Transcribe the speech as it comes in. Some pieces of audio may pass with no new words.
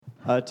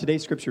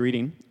Today's scripture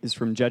reading is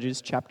from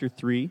Judges chapter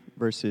 3,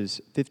 verses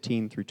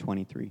 15 through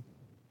 23.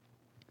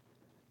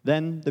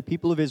 Then the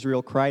people of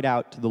Israel cried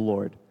out to the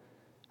Lord,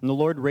 and the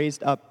Lord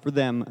raised up for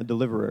them a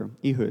deliverer,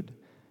 Ehud,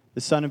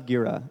 the son of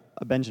Gera,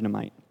 a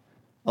Benjaminite,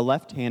 a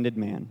left-handed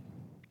man.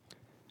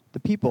 The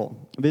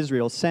people of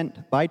Israel sent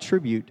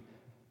tribute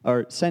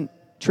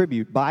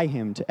by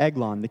him to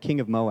Eglon, the king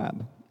of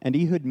Moab, and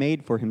Ehud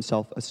made for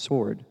himself a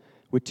sword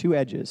with two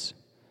edges,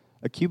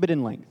 a cubit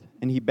in length,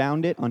 and he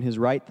bound it on his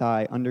right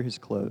thigh under his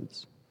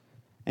clothes.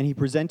 And he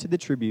presented the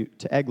tribute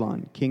to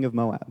Eglon, king of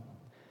Moab.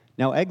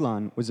 Now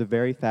Eglon was a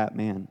very fat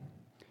man.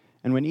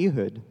 And when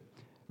Ehud,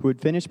 who had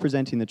finished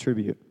presenting the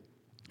tribute,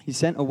 he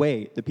sent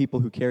away the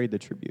people who carried the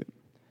tribute.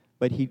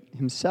 But he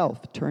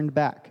himself turned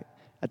back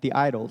at the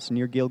idols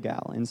near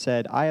Gilgal and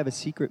said, I have a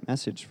secret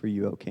message for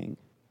you, O king.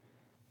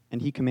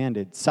 And he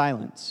commanded,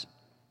 Silence,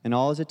 and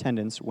all his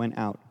attendants went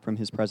out from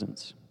his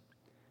presence.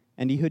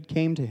 And Ehud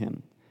came to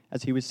him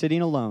as he was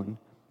sitting alone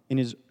in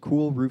his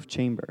cool roof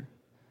chamber.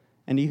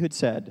 And Ehud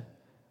said,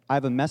 I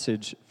have a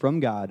message from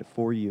God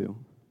for you.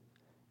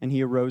 And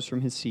he arose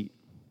from his seat.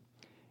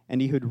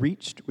 And Ehud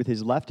reached with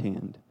his left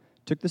hand,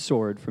 took the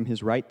sword from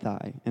his right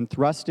thigh, and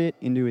thrust it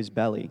into his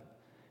belly.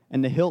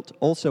 And the hilt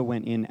also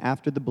went in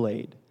after the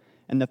blade.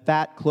 And the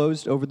fat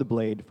closed over the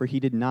blade, for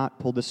he did not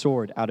pull the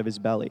sword out of his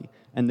belly,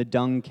 and the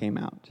dung came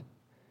out.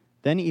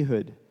 Then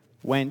Ehud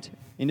went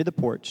into the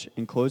porch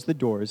and closed the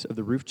doors of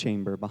the roof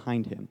chamber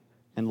behind him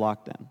and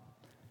locked them.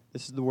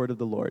 This is the word of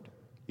the Lord.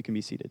 You can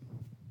be seated.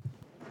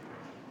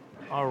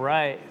 All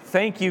right.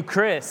 Thank you,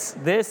 Chris.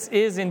 This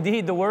is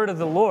indeed the word of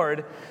the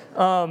Lord.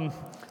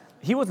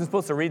 He wasn't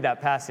supposed to read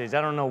that passage.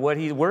 I don't know what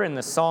we're in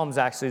the Psalms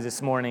actually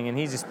this morning, and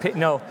he just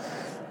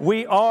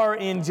we are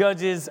in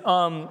Judges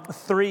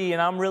 3,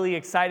 and I'm really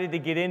excited to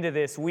get into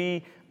this.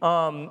 We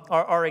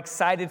are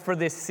excited for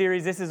this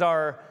series. This is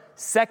our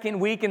second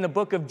week in the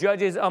book of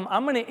Judges.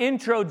 I'm going to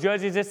intro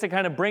Judges just to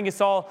kind of bring us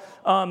all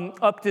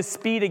up to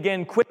speed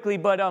again quickly.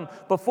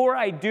 But before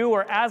I do,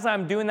 or as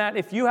I'm doing that,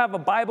 if you have a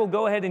Bible,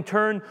 go ahead and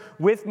turn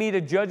with me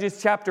to Judges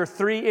chapter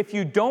 3. If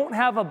you don't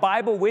have a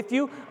Bible with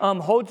you,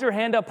 hold your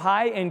hand up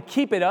high and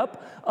keep it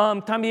up.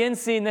 También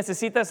si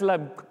necesitas la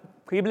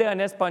Biblia en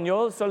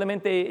español,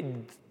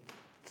 solamente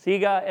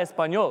siga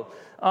español.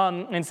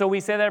 And so we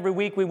say that every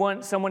week. We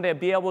want someone to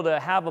be able to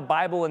have a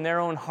Bible in their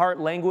own heart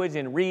language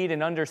and read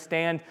and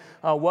understand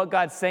what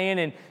God's saying.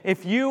 And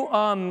if you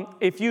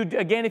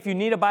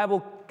need a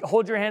Bible,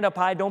 hold your hand up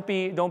high. Don't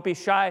be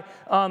shy,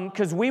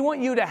 because we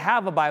want you to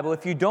have a Bible.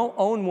 If you don't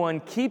own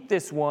one, keep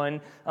this one.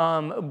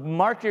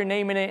 Mark your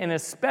name in it, and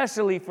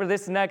especially for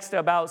this next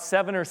about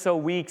 7 or so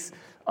weeks,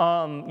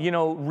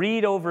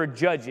 read over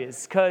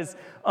Judges, because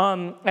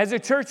as a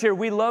church here,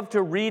 we love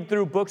to read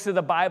through books of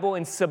the Bible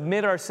and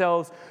submit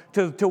ourselves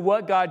to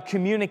what God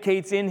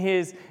communicates in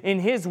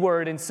His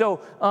Word. And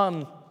so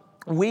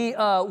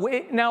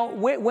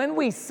when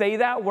we say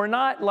that, we're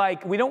not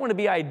like, we don't want to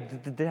be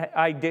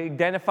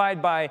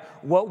identified by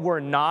what we're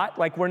not.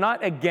 Like, we're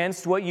not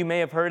against what you may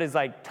have heard as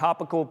like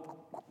topical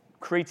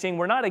preaching.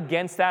 We're not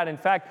against that. In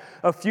fact,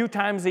 a few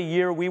times a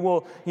year, we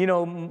will,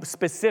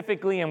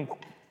 specifically and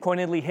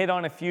pointedly hit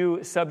on a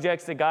few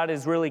subjects that God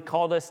has really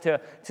called us to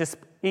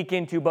speak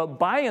into. But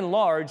by and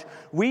large,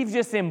 we've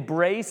just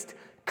embraced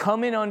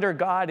coming under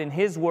God and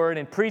His Word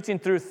and preaching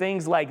through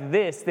things like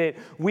this that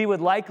we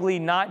would likely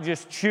not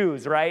just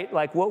choose, right?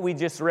 Like what we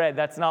just read.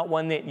 That's not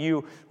one that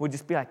you would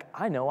just be like,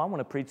 I want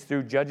to preach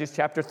through Judges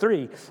chapter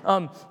 3.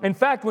 In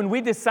fact, when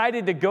we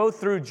decided to go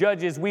through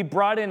Judges, we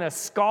brought in a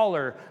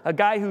scholar, a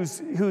guy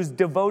who's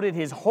devoted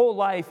his whole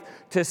life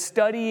to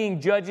studying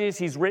Judges.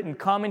 He's written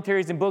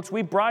commentaries and books.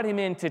 We brought him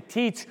in to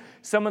teach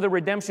some of the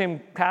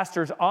redemption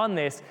pastors on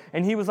this.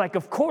 And he was like,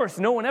 of course,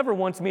 no one ever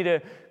wants me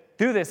to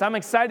do this. I'm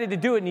excited to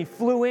do it. And he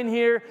flew in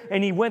here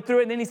and he went through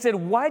it. And then he said,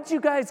 why'd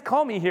you guys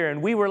call me here? And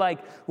we were like,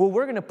 well,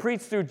 we're going to preach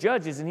through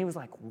Judges. And he was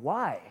like,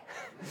 why?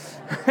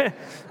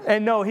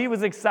 And no, he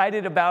was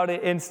excited about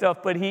it and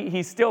stuff. But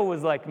he still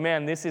was like,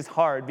 man, this is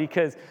hard,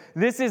 because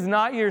this is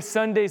not your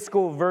Sunday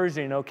school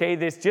version, okay?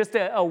 This just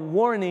a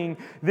warning.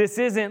 This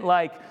isn't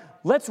like,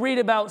 let's read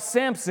about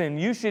Samson.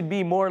 You should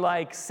be more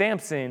like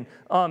Samson.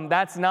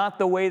 That's not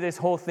the way this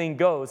whole thing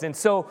goes. And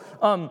so,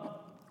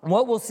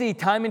 what we'll see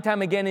time and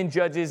time again in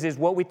Judges is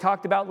what we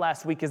talked about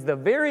last week, is the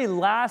very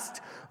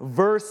last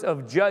verse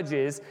of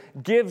Judges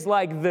gives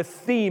like the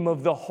theme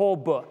of the whole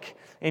book.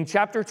 In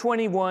chapter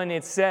 21,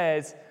 it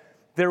says,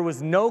 there was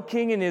no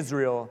king in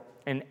Israel,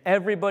 and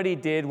everybody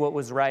did what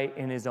was right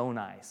in his own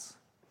eyes.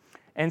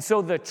 And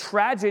so the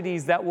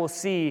tragedies that we'll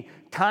see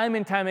time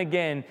and time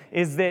again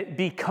is that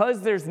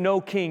because there's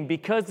no king,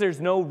 because there's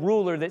no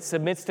ruler that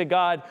submits to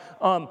God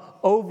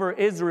over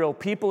Israel,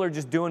 people are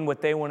just doing what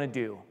they want to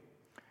do.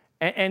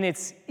 And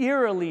it's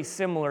eerily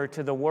similar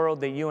to the world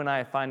that you and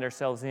I find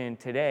ourselves in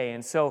today.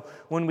 And so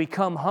when we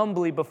come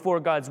humbly before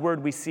God's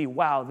word, we see,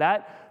 wow,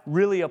 that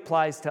really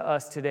applies to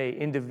us today,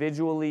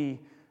 individually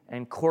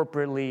and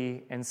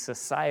corporately and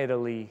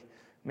societally.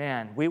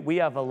 Man, we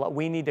have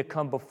we need to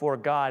come before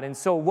God. And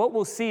so what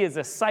we'll see is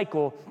a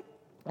cycle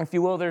if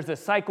you will, there's a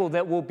cycle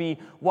that we'll be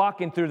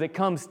walking through that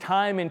comes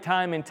time and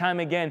time and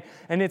time again.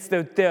 And it's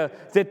that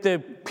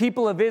the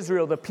people of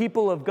Israel, the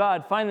people of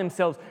God, find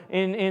themselves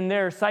in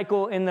their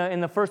cycle in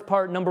the first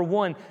part. Number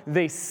one,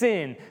 they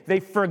sin. They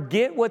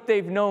forget what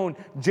they've known.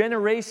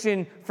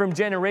 Generation from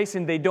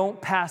generation, they don't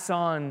pass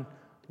on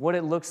what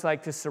it looks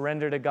like to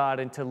surrender to God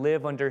and to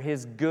live under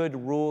His good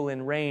rule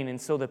and reign. And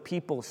so the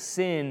people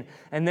sin.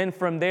 And then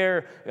from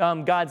there,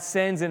 God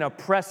sends an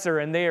oppressor,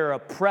 and they are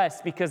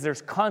oppressed because there's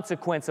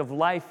consequence of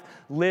life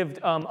lived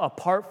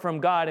apart from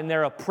God, and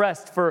they're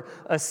oppressed for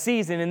a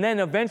season. And then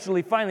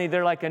eventually, finally,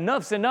 they're like,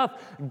 enough's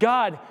enough.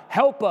 God,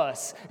 help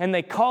us. And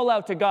they call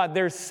out to God.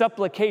 There's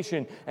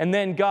supplication. And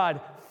then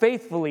God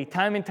faithfully,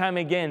 time and time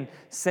again,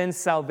 sends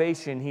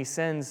salvation. He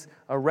sends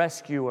a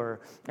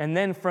rescuer. And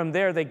then from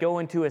there, they go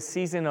into a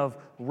season of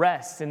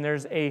rest, and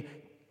there's a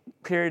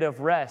period of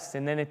rest.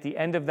 And then at the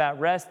end of that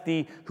rest,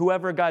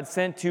 whoever God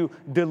sent to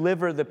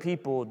deliver the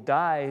people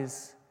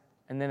dies,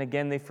 and then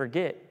again they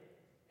forget.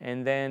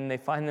 And then they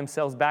find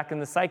themselves back in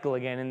the cycle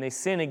again, and they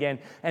sin again.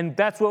 And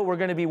that's what we're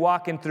going to be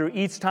walking through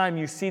each time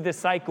you see the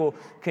cycle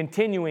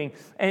continuing.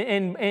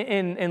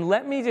 And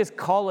let me just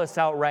call us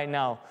out right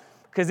now,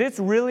 because it's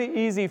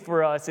really easy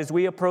for us as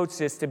we approach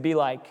this to be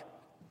like,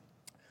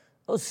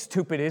 those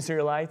stupid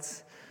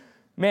Israelites,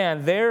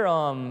 man,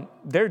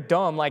 they're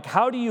dumb. Like,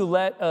 how do you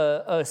let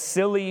a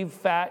silly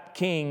fat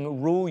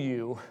king rule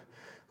you?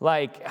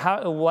 Like,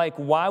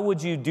 why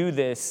would you do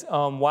this?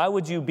 Why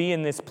would you be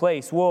in this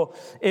place? Well,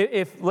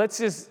 if let's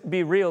just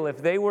be real,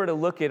 if they were to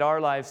look at our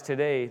lives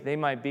today, they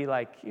might be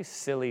like, you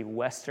silly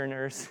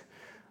Westerners.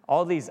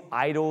 All these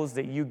idols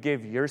that you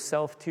give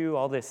yourself to,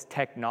 all this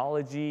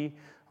technology,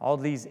 all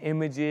these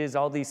images,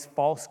 all these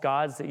false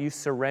gods that you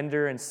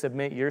surrender and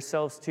submit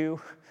yourselves to.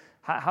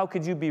 How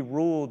could you be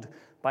ruled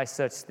by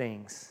such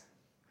things?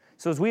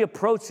 So as we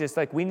approach this,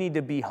 like, we need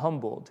to be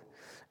humbled.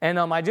 And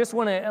I just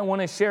want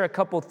to share a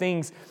couple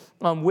things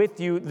with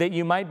you that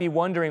you might be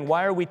wondering,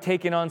 why are we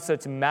taking on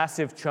such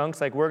massive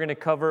chunks? Like, we're going to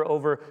cover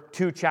over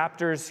 2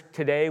 chapters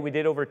today. We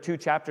did over 2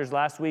 chapters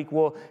last week.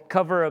 We'll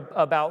cover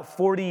about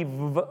 40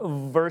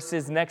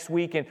 verses next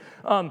week. And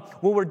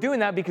well, we're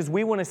doing that because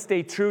we want to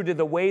stay true to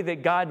the way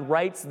that God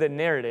writes the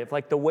narrative.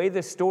 Like, the way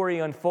the story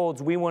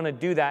unfolds, we want to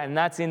do that, and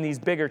that's in these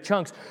bigger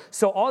chunks.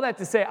 So all that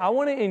to say, I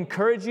want to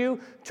encourage you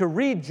to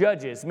read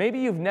Judges. Maybe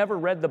you've never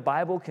read the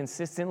Bible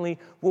consistently.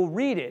 Well,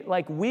 read it.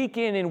 Like, week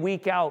in and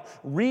week out.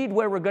 Read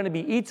where we're going to be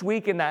each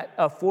week in that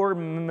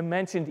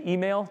aforementioned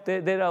email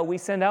that we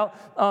send out.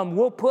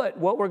 We'll put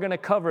what we're going to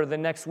cover the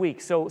next week.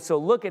 So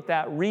look at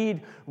that.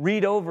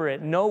 Read over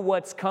it. Know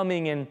what's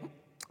coming. And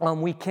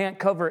we can't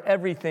cover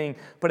everything.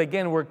 But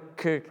again, we're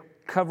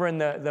covering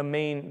the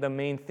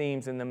main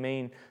themes and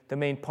the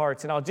main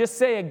parts. And I'll just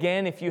say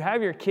again, if you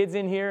have your kids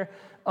in here,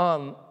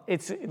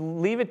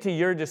 leave it to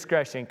your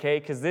discretion, okay?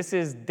 Because this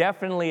is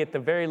definitely at the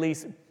very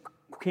least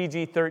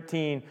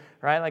PG-13,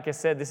 right? Like I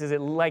said, this is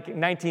like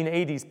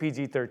 1980s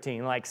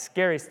PG-13. Like,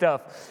 scary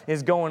stuff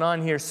is going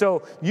on here.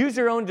 So use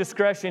your own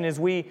discretion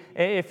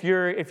if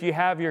you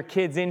have your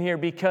kids in here,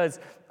 because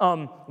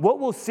what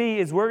we'll see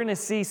is we're going to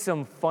see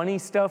some funny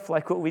stuff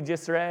like what we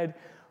just read.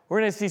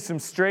 We're going to see some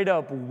straight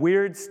up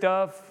weird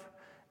stuff.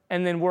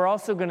 And then we're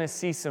also going to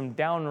see some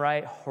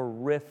downright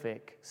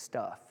horrific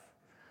stuff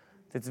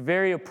that's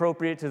very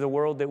appropriate to the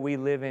world that we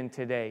live in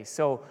today.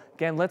 So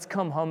again, let's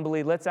come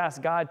humbly. Let's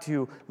ask God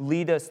to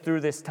lead us through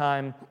this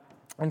time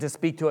and to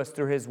speak to us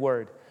through His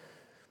word.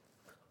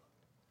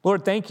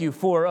 Lord, thank you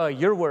for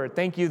your word.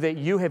 Thank you that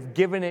you have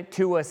given it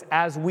to us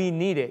as we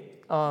need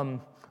it.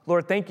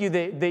 Lord, thank you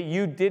that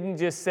you didn't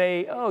just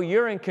say, oh,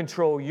 you're in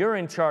control, you're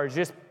in charge,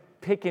 just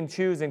pick and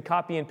choose and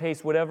copy and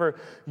paste whatever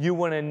you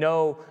want to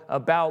know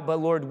about. But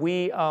Lord,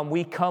 we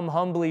come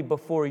humbly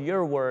before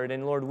your word.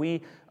 And Lord,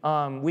 we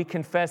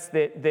confess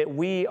that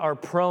we are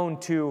prone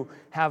to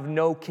have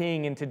no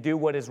king and to do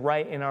what is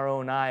right in our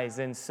own eyes.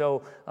 And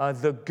so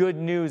the good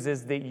news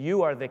is that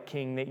you are the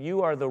king, that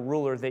you are the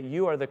ruler, that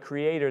you are the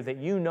creator, that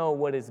you know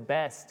what is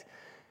best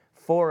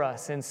for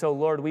us. And so,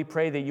 Lord, we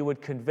pray that you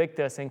would convict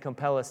us and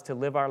compel us to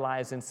live our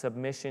lives in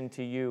submission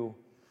to you.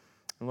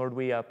 And Lord,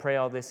 we pray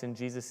all this in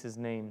Jesus'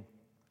 name.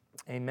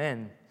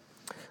 Amen.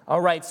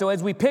 All right, so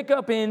as we pick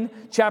up in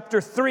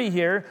chapter 3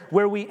 here,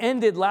 where we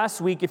ended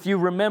last week, if you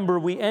remember,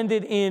 we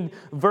ended in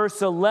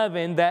verse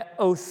 11 that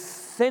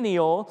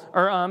Othniel,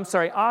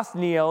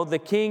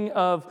 the king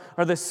of,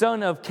 or the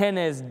son of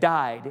Kenaz,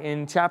 died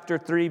in chapter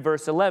 3,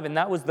 verse 11.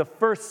 That was the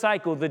first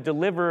cycle, the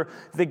deliverer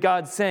that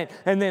God sent.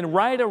 And then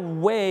right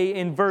away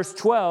in verse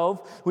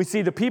 12, we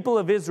see the people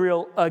of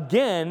Israel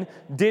again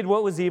did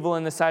what was evil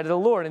in the sight of the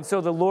Lord. And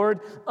so the Lord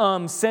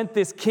sent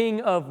this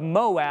king of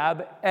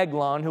Moab,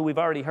 Eglon, who we've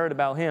already heard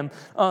about him.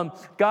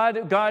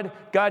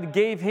 God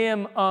gave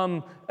him,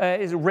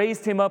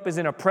 raised him up as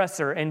an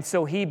oppressor. And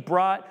so he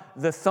brought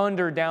the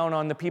thunder down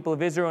on the people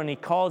of Israel, and he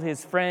called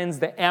his friends,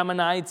 the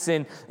Ammonites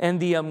and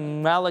the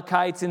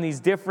Amalekites, and these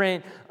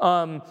different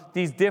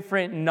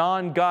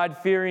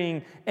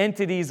non-God-fearing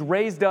entities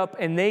raised up,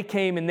 and they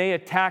came and they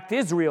attacked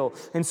Israel.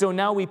 And so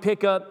now we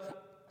pick up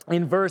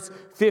in verse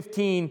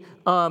 15,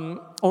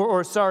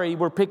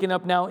 we're picking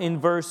up now in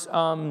verse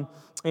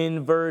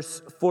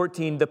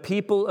 14. The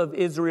people of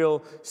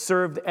Israel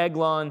served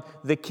Eglon,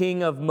 the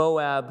king of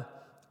Moab,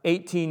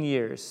 18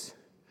 years.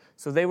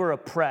 So they were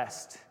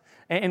oppressed.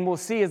 And we'll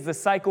see as the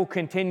cycle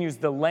continues,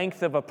 the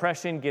length of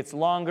oppression gets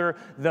longer.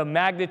 The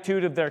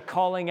magnitude of their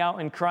calling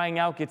out and crying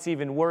out gets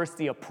even worse.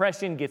 The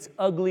oppression gets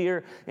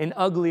uglier and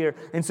uglier.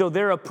 And so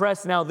they're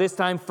oppressed now this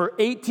time for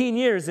 18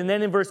 years. And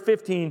then in verse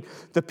 15,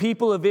 the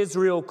people of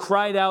Israel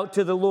cried out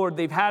to the Lord.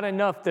 They've had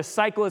enough. The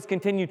cycle has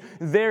continued.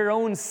 Their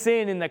own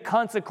sin and the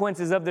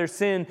consequences of their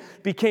sin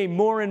became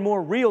more and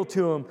more real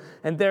to them.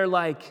 And they're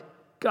like,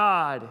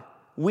 God,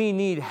 we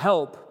need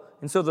help.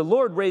 And so the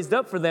Lord raised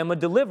up for them a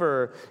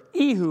deliverer,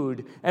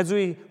 Ehud, as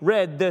we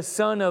read, the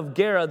son of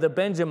Gera the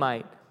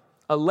Benjamite,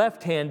 a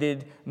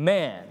left-handed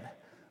man.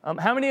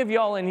 How many of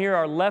y'all in here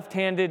are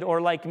left-handed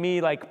or like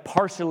me, like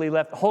partially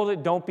left? Hold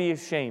it, don't be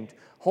ashamed.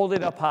 Hold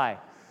it up high.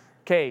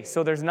 Okay,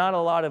 so there's not a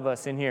lot of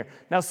us in here.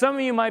 Now, some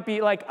of you might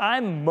be like,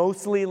 I'm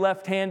mostly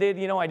left-handed.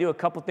 You know, I do a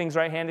couple things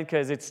right-handed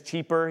because it's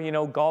cheaper. You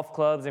know, golf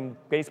clubs and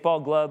baseball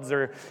gloves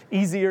are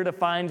easier to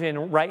find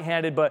and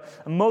right-handed, but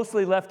I'm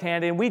mostly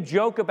left-handed. And we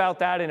joke about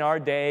that in our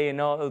day, and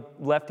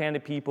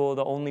left-handed people,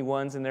 the only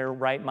ones in their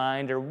right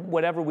mind, or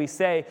whatever we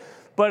say.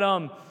 But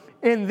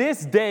in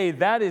this day,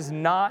 that is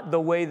not the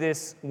way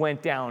this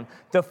went down.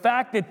 The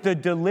fact that the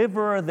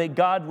deliverer that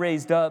God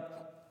raised up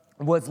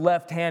was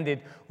left-handed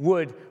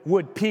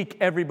would pique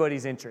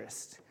everybody's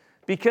interest.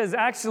 Because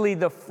actually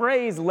the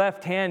phrase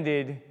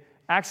left-handed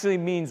actually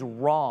means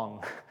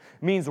wrong,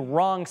 means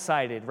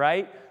wrong-sided,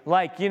 right?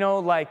 Like, you know,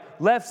 like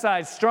left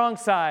side, strong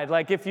side.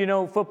 Like if you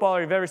know football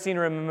or you've ever seen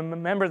or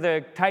remember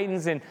the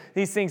Titans and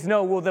these things.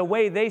 No, well, the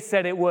way they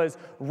said it was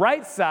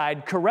right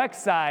side, correct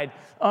side,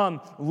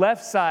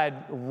 left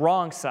side,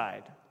 wrong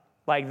side.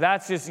 Like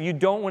that's just, you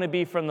don't want to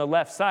be from the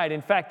left side.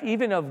 In fact,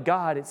 even of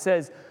God, it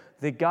says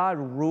that God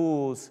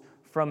rules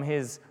from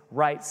his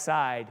right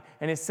side.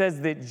 And it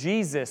says that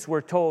Jesus, we're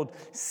told,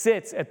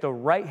 sits at the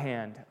right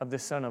hand of the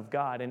Son of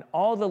God. And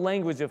all the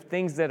language of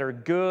things that are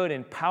good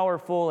and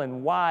powerful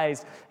and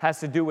wise has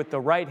to do with the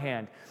right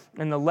hand.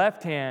 And the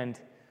left hand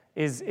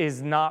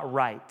is not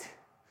right.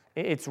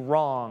 It's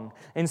wrong.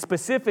 And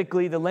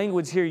specifically, the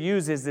language here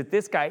uses that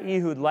this guy,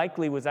 Ehud,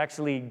 likely was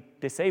actually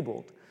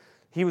disabled.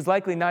 He was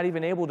likely not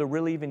even able to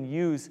really even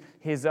use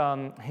his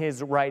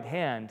right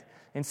hand.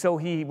 And so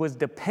he was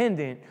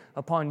dependent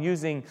upon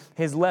using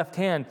his left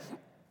hand.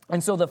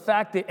 And so the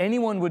fact that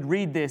anyone would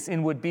read this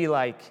and would be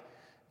like,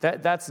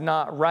 that's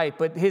not right.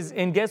 But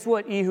and guess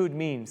what Ehud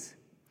means?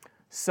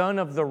 Son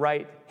of the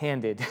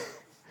right-handed.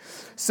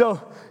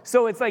 So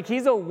it's like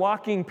he's a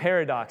walking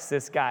paradox,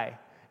 this guy.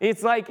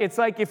 It's like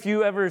if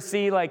you ever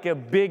see like a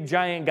big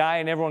giant guy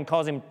and everyone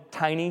calls him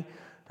tiny,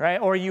 right?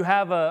 Or you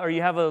have a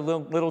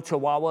little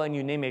chihuahua and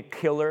you name it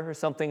Killer or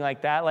something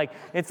like that. Like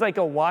it's like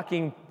a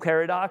walking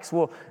paradox.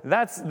 Well,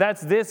 that's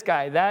this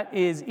guy. That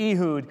is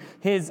Ehud.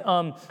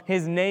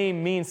 His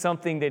name means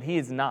something that he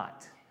is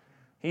not.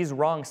 He's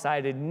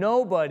wrong-sided.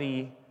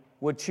 Nobody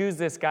would choose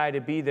this guy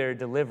to be their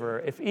deliverer.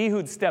 If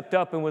Ehud stepped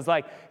up and was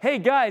like, hey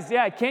guys,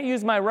 yeah, I can't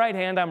use my right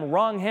hand, I'm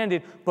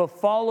wrong-handed, but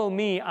follow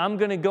me, I'm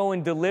going to go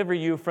and deliver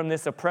you from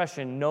this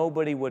oppression,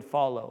 nobody would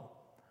follow.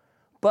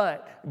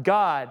 But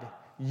God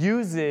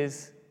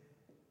uses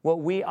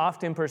what we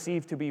often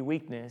perceive to be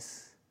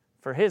weakness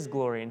for his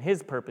glory and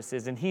his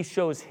purposes, and he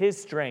shows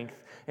his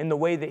strength in the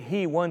way that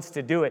he wants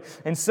to do it.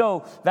 And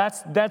so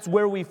that's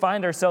where we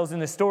find ourselves in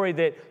the story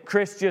that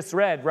Chris just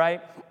read,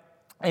 right?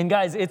 And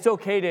guys, it's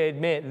okay to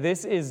admit,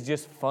 this is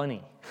just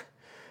funny.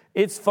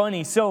 It's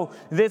funny. So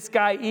this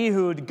guy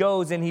Ehud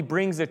goes and he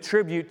brings a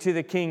tribute to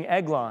the king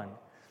Eglon.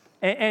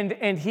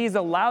 And he's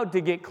allowed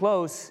to get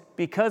close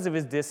because of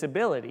his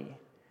disability.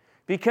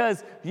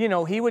 Because, you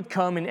know, he would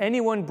come and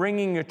anyone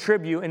bringing a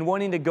tribute and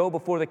wanting to go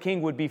before the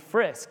king would be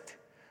frisked,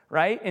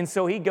 right? And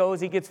so he goes,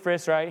 he gets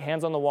frisked, right?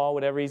 Hands on the wall,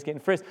 whatever, he's getting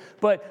frisked.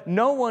 But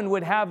no one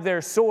would have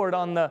their sword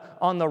on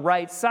the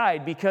right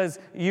side because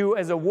you,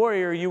 as a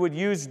warrior, you would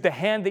use the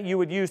hand that you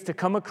would use to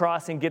come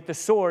across and get the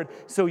sword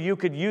so you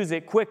could use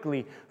it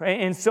quickly.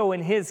 Right? And so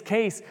in his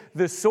case,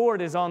 the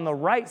sword is on the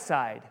right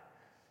side.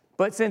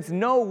 But since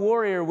no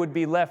warrior would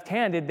be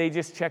left-handed, they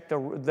just checked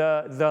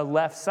the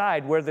left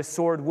side where the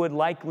sword would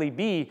likely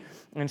be.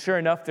 And sure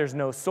enough, there's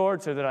no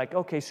sword. So they're like,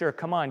 okay, sure,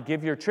 come on,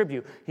 give your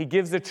tribute. He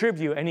gives the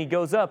tribute and he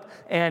goes up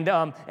and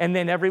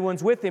then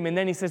everyone's with him. And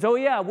then he says, oh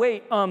yeah,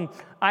 wait,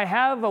 I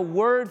have a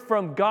word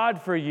from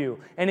God for you.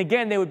 And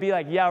again, they would be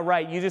like, yeah,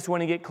 right, you just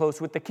want to get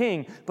close with the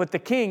king. But the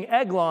king,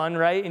 Eglon,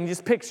 right, and you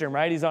just picture him,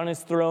 right? He's on his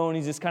throne.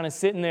 He's just kind of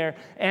sitting there.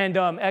 And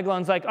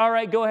Eglon's like, all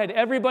right, go ahead,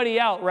 everybody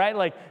out, right?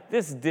 Like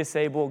this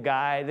disabled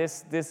guy,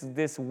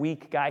 this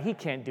weak guy, he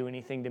can't do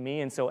anything to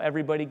me. And so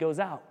everybody goes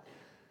out.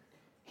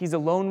 He's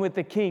alone with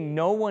the king.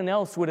 No one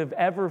else would have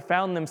ever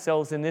found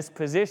themselves in this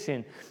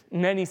position.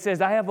 And then he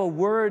says, I have a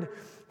word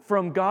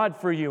from God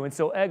for you. And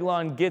so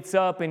Eglon gets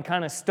up and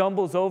kind of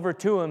stumbles over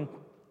to him.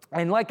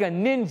 And like a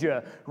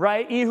ninja,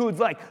 right? Ehud's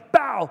like,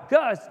 bow, wow,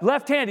 gosh,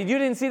 left-handed, you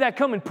didn't see that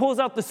coming, pulls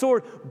out the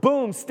sword,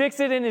 boom, sticks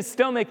it in his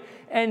stomach,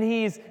 and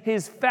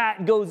his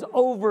fat goes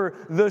over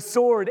the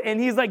sword, and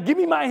he's like, give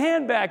me my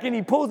hand back, and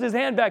he pulls his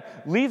hand back,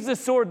 leaves the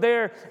sword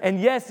there, and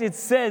yes, it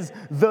says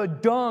the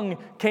dung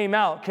came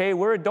out, okay?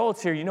 We're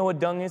adults here. You know what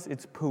dung is?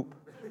 It's poop.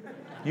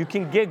 You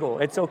can giggle.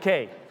 It's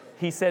okay.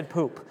 He said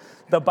poop.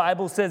 The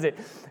Bible says it.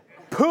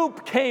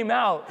 Poop came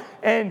out,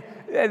 and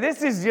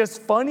this is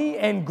just funny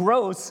and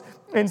gross.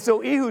 And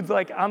so Ehud's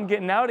like, I'm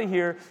getting out of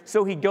here.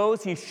 So he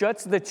goes, he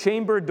shuts the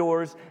chamber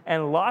doors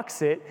and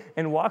locks it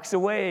and walks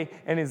away.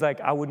 And he's like,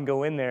 I wouldn't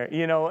go in there,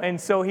 you know. And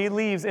so he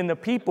leaves, and the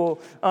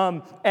people,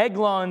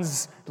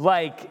 Eglon's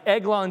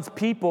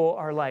people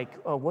are like,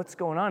 oh, what's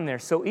going on there?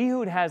 So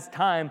Ehud has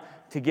time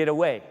to get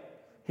away.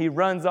 He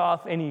runs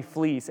off and he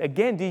flees.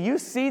 Again, do you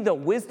see the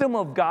wisdom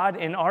of God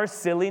in our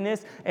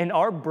silliness and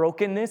our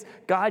brokenness?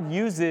 God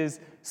uses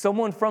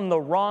someone from the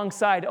wrong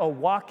side, a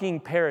walking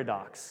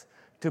paradox,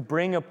 to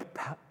bring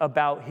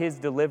about his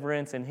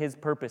deliverance and his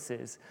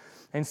purposes.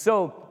 And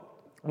so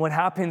what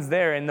happens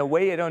there and the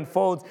way it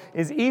unfolds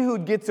is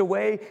Ehud gets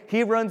away,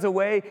 he runs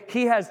away,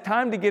 he has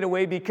time to get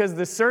away because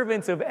the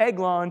servants of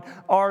Eglon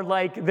are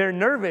like, they're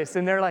nervous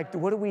and they're like,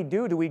 what do we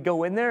do? Do we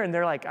go in there? And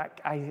they're like,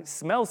 I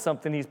smell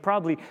something.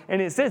 And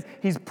it says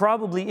he's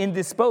probably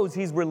indisposed.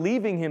 He's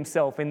relieving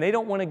himself and they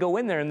don't want to go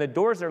in there and the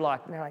doors are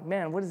locked. And they're like,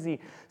 man, what is he?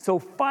 So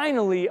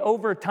finally,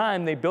 over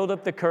time, they build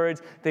up the courage,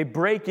 they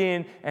break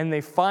in and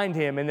they find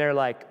him and they're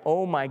like,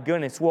 oh my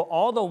goodness. Well,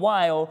 all the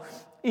while,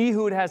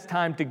 Ehud has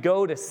time to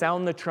go to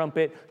sound the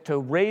trumpet, to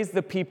raise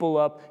the people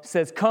up,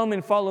 says, come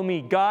and follow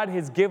me. God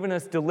has given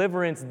us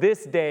deliverance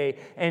this day.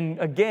 And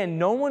again,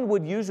 no one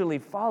would usually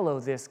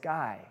follow this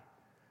guy.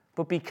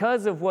 But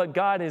because of what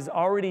God has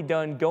already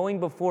done,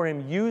 going before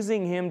him,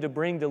 using him to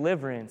bring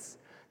deliverance,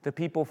 the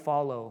people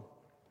follow.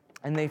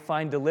 And they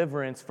find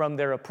deliverance from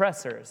their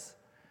oppressors.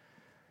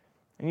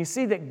 And you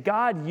see that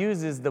God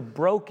uses the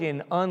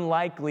broken,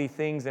 unlikely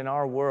things in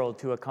our world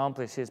to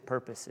accomplish his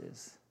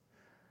purposes.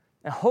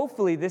 And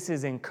hopefully this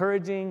is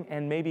encouraging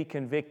and maybe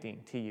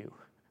convicting to you.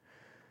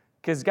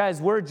 Because guys,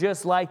 we're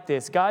just like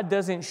this. God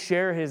doesn't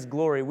share his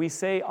glory. We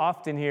say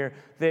often here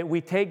that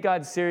we take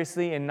God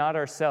seriously and not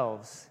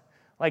ourselves.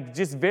 Like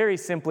just very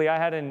simply, I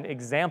had an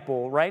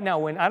example right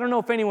now I don't know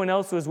if anyone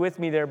else was with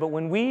me there, but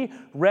when we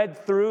read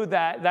through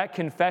that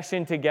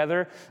confession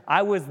together,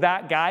 I was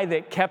that guy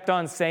that kept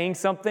on saying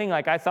something.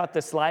 Like I thought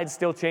the slides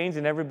still changed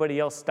and everybody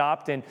else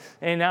stopped. And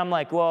I'm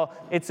like, well,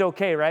 it's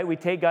okay, right? We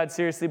take God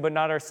seriously, but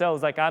not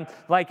ourselves. Like I'm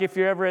like, if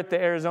you're ever at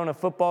the Arizona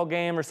football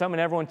game or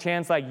something, everyone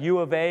chants like U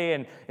of A.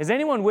 And is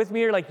anyone with me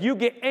here? Like you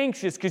get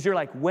anxious because you're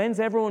like, when's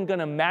everyone going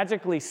to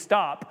magically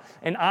stop?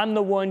 And I'm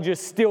the one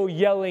just still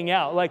yelling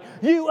out like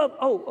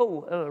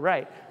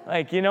right.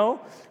 Like, you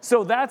know,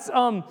 so that's,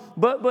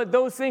 but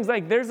those things,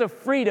 like there's a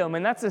freedom,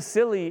 and that's a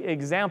silly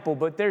example,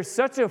 but there's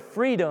such a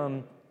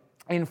freedom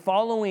in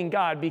following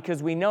God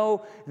because we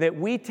know that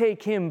we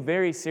take him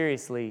very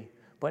seriously,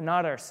 but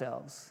not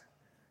ourselves.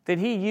 That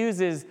he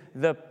uses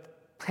the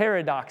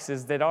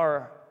paradoxes that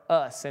are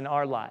us in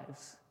our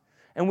lives.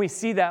 And we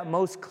see that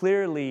most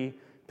clearly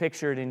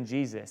pictured in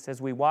Jesus.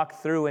 As we walk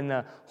through in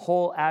the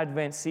whole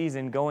Advent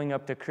season going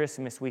up to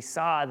Christmas, we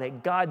saw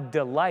that God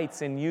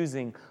delights in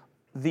using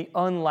the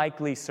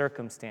unlikely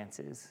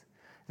circumstances,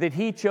 that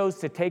he chose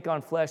to take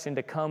on flesh and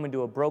to come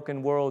into a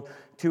broken world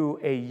to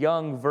a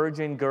young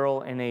virgin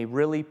girl in a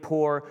really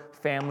poor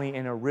family,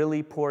 in a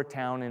really poor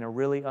town, in a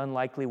really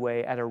unlikely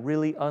way, at a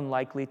really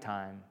unlikely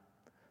time,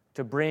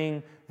 to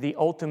bring the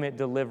ultimate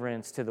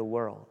deliverance to the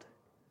world.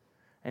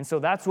 And so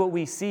that's what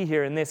we see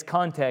here in this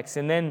context.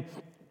 And then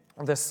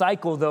the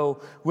cycle,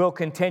 though, will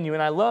continue.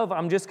 And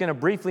I'm just going to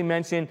briefly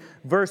mention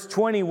verse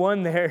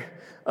 21 there.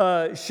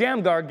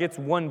 Shamgar gets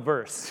one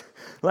verse.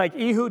 Like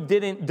Ehud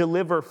didn't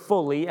deliver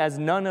fully, as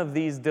none of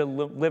these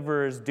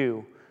deliverers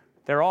do.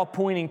 They're all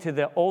pointing to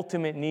the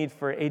ultimate need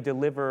for a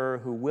deliverer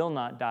who will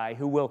not die,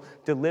 who will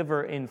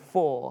deliver in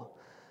full.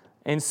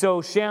 And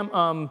so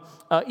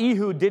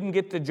Ehud didn't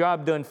get the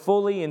job done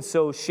fully, and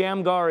so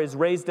Shamgar is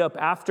raised up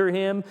after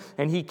him,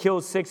 and he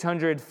kills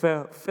 600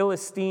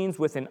 Philistines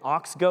with an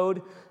ox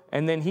goad,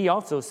 and then he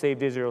also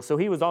saved Israel. So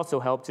he was also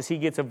helped, just he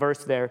gets a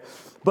verse there.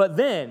 But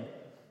then,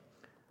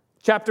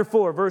 chapter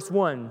 4, verse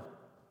 1,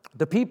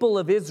 the people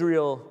of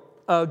Israel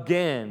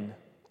again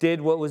did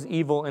what was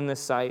evil in the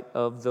sight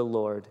of the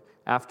Lord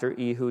after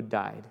Ehud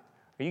died.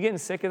 Are you getting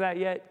sick of that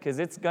yet? Because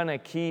it's going to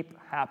keep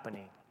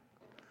happening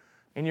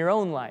in your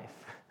own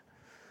life,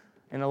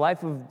 in the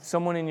life of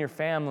someone in your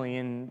family,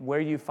 and where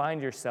you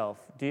find yourself.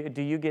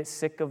 Do you get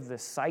sick of the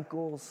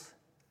cycles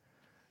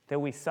that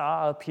we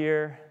saw up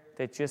here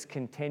that just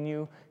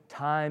continue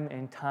time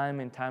and time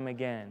and time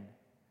again?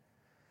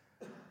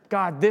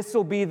 God, this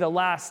will be the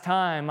last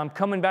time. I'm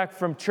coming back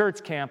from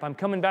church camp. I'm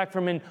coming back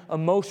from an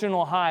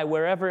emotional high,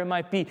 wherever it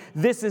might be.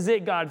 This is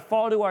it, God.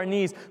 Fall to our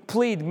knees.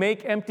 Plead,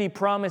 make empty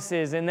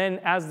promises. And then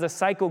as the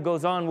cycle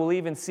goes on, we'll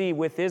even see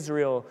with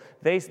Israel,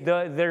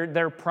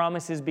 their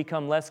promises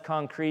become less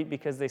concrete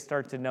because they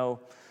start to know,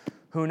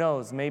 who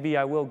knows, maybe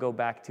I will go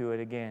back to it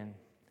again.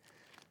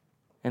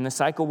 And the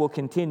cycle will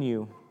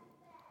continue.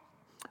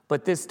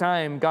 But this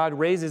time, God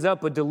raises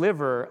up a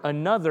deliverer,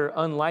 another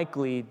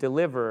unlikely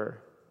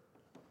deliverer.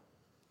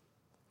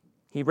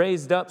 He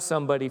raised up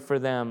somebody for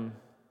them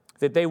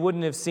that they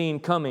wouldn't have seen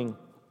coming.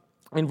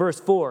 In verse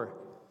 4,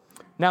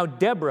 now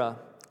Deborah,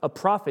 a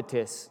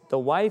prophetess, the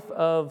wife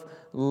of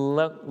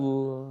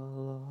Lapidoth,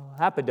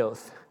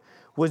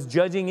 was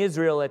judging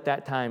Israel at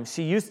that time.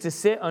 She used to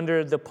sit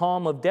under the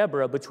palm of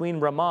Deborah between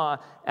Ramah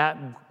at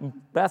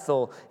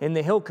Bethel in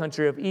the hill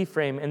country of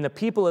Ephraim, and the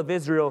people of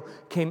Israel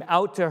came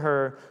out to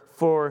her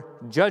for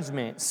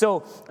judgment.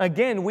 So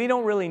again, we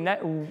don't really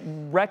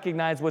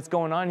recognize what's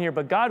going on here,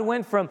 but God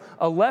went from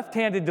a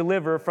left-handed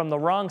deliverer from the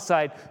wrong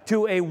side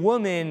to a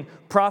woman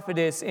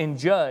prophetess and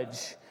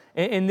judge.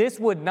 And this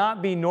would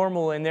not be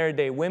normal in their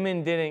day.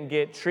 Women didn't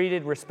get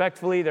treated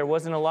respectfully. There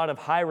wasn't a lot of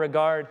high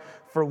regard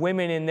for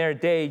women in their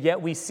day.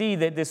 Yet we see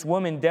that this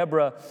woman,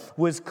 Deborah,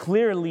 was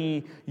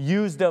clearly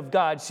used of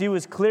God. She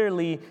was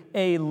clearly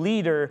a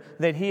leader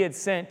that he had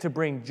sent to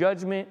bring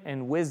judgment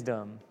and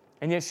wisdom.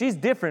 And yet she's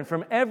different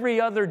from every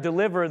other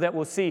deliverer that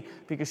we'll see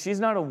because she's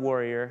not a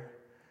warrior.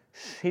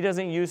 She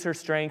doesn't use her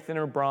strength and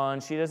her brawn.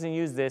 She doesn't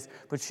use this,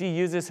 but she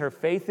uses her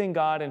faith in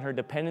God and her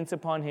dependence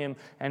upon him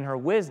and her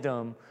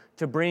wisdom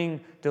to bring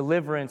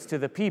deliverance to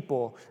the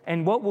people.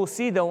 And what we'll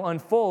see, though,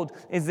 unfold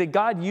is that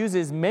God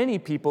uses many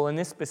people in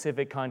this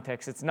specific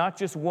context. It's not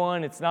just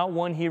one. It's not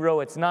one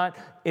hero. It's not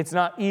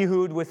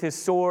Ehud with his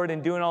sword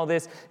and doing all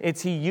this.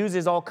 He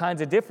uses all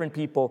kinds of different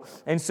people.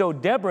 And so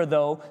Deborah,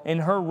 though, in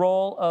her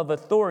role of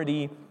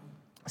authority,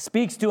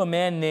 speaks to a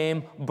man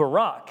named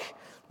Barak.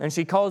 And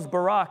she calls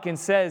Barak and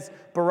says,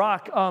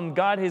 Barak,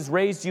 God has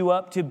raised you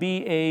up to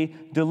be a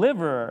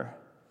deliverer.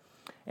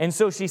 And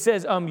so she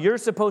says, you're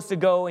supposed to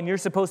go and you're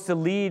supposed to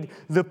lead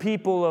the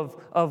people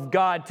of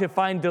God to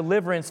find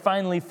deliverance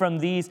finally from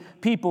these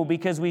people,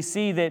 because we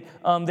see that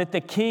that the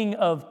king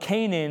of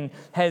Canaan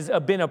has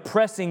been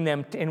oppressing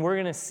them. And we're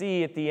going to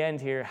see at the end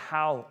here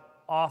how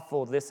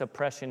awful this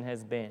oppression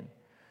has been.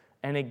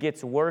 And it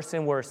gets worse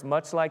and worse,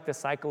 much like the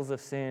cycles of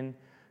sin,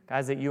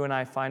 guys, that you and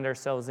I find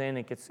ourselves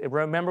in.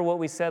 Remember what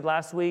we said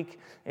last week?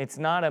 It's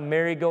not a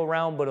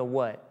merry-go-round, but a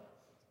what?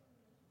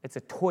 It's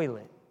a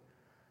toilet.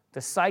 The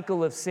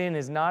cycle of sin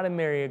is not a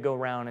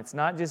merry-go-round. It's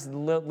not just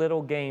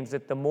little games.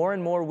 That the more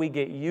and more we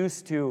get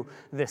used to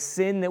the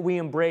sin that we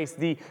embrace,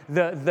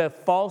 the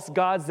false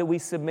gods that we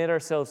submit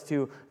ourselves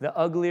to, the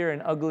uglier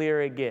and uglier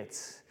it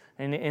gets.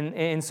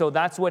 And so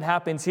that's what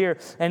happens here.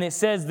 And it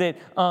says that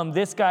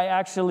this guy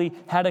actually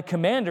had a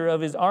commander of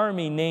his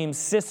army named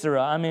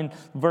Sisera. I'm in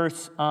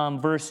verse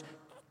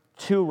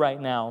 2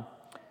 right now.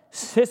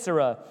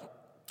 Sisera.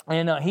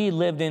 And he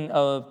lived in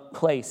a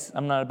place.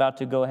 I'm not about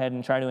to go ahead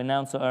and try to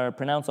announce or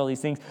pronounce all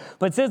these things.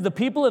 But it says, the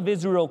people of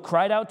Israel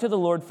cried out to the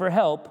Lord for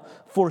help,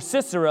 for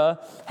Sisera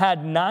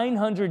had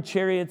 900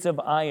 chariots of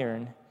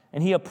iron,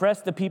 and he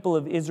oppressed the people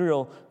of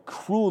Israel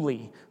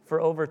cruelly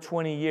for over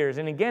 20 years.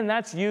 And again,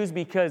 that's used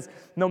because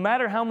no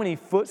matter how many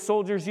foot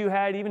soldiers you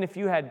had, even if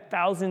you had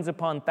thousands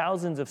upon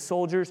thousands of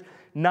soldiers,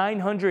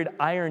 900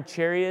 iron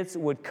chariots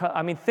would cut.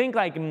 I mean, think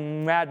like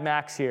Mad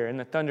Max here in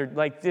the Thunder.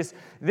 Like this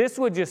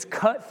would just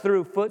cut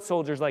through foot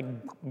soldiers like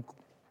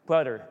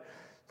butter.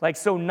 Like,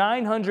 so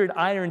 900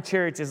 iron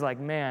chariots is like,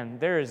 man,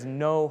 there is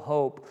no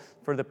hope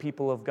for the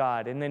people of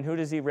God. And then who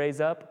does he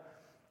raise up?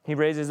 He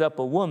raises up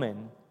a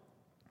woman.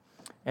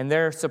 And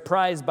they're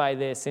surprised by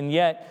this, and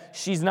yet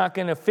she's not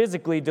going to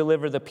physically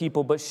deliver the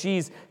people, but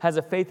has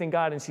a faith in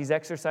God, and she's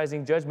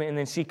exercising judgment. And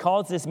then she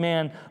calls this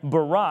man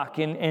Barak,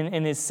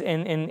 and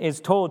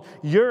is told,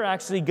 "You're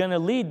actually going to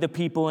lead the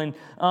people." And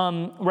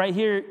right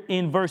here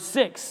in verse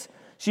 6,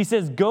 she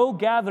says, "Go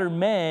gather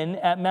men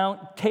at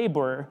Mount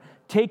Tabor,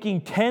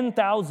 taking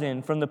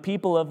 10,000 from the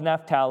people of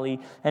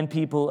Naphtali and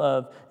people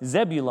of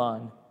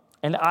Zebulun.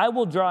 And I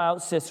will draw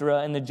out Sisera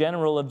and the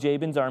general of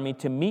Jabin's army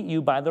to meet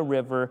you by the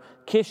river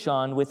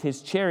Kishon with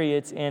his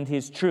chariots and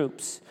his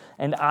troops,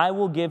 and I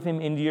will give him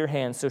into your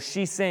hands." So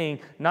she's saying,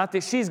 not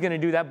that she's going to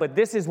do that, but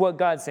this is what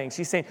God's saying.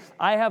 She's saying,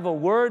 I have a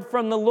word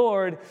from the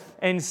Lord,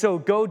 and so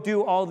go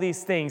do all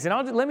these things.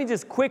 And let me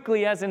just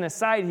quickly, as an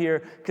aside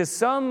here, because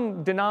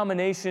some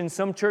denominations,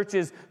 some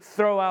churches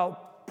throw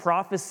out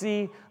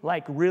prophecy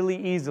like really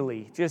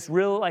easily. Just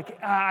real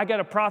like, I got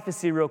a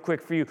prophecy real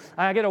quick for you.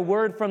 I got a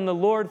word from the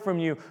Lord from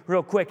you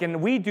real quick.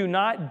 And we do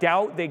not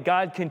doubt that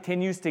God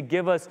continues to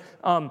give us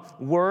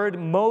word.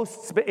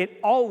 It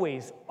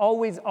always,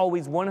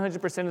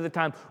 100% of the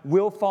time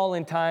will fall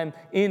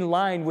in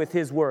line with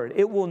his word.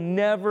 It will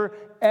never,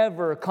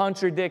 ever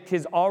contradict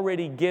his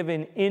already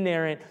given,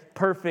 inerrant,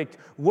 perfect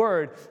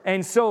word.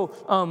 And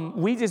so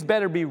we just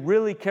better be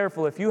really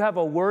careful. If you have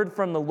a word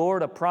from the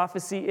Lord, a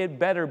prophecy, it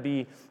better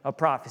be a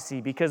prophecy.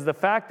 Because the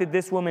fact that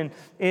this woman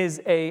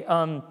is a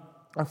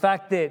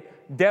fact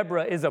that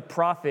Deborah is a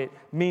prophet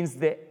means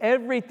that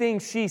everything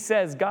she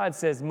says, God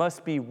says,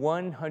 must be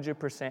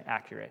 100%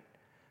 accurate.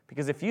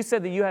 Because if you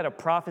said that you had a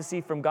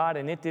prophecy from God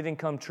and it didn't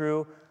come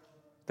true,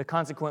 the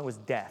consequence was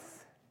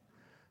death.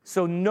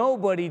 So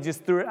nobody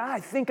just threw it. I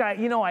think I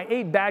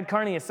ate bad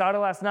carne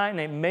asada last night, and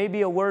it may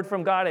be a word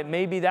from God. It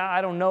may be that,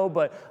 I don't know,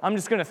 but I'm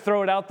just going to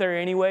throw it out there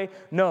anyway.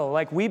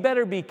 No, we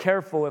better be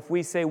careful if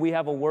we say we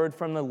have a word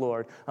from the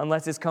Lord,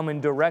 unless it's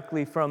coming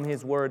directly from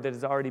his word that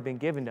has already been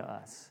given to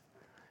us.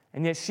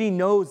 And yet she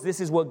knows this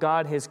is what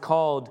God has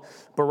called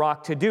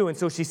Barak to do. And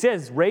so she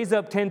says, raise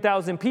up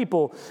 10,000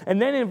 people.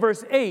 And then in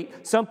verse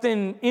 8,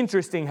 something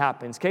interesting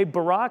happens. Okay,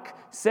 Barak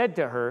said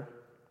to her,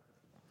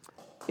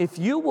 if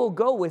you will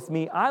go with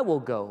me, I will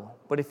go.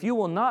 But if you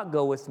will not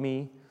go with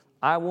me,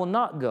 I will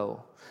not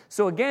go.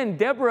 So again,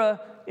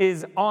 Deborah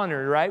is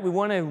honored, right? We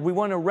want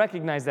to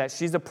recognize that.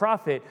 She's a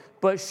prophet.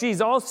 But she's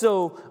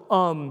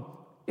also,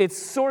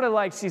 it's sort of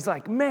like she's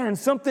like, man,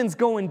 something's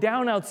going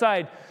down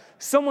outside.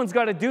 Someone's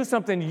got to do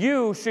something.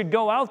 You should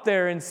go out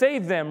there and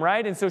save them,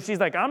 right? And so she's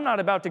like, I'm not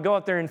about to go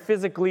out there and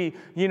physically,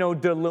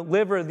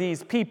 deliver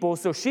these people.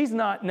 So she's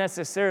not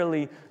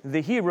necessarily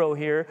the hero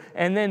here.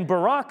 And then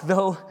Barak,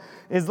 though,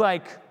 is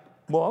like,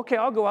 well, okay,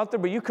 I'll go out there,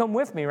 but you come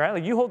with me, right?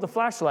 Like you hold the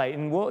flashlight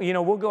and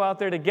we'll go out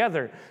there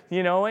together,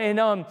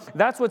 and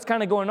that's what's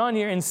kind of going on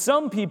here. And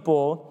some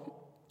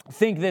people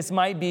think this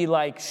might be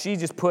like she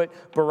just put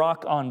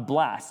Barak on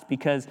blast,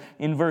 because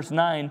in verse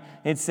 9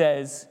 it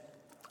says,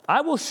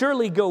 I will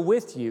surely go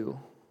with you,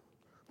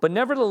 but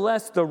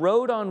nevertheless the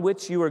road on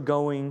which you are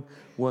going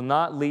will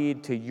not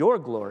lead to your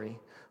glory,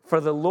 for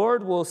the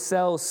Lord will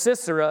sell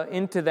Sisera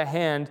into the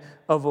hand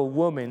of a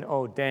woman.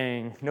 Oh,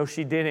 dang. No,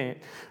 she didn't,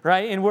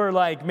 right? And we're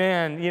like,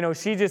 man,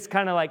 she just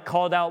kind of like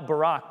called out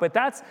Barak. But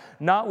that's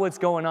not what's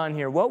going on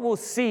here. What we'll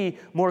see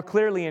more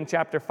clearly in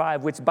chapter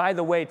 5, which, by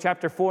the way,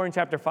 chapter 4 and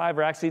chapter 5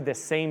 are actually the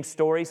same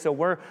story. So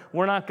we're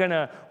not going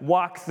to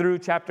walk through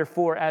chapter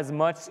 4 as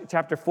much.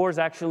 Chapter 4 is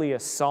actually a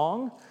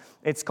song.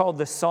 It's called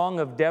the Song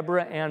of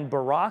Deborah and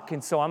Barak.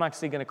 And so I'm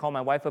actually going to call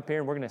my wife up here,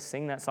 and we're going to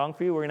sing that song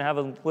for you. We're going to have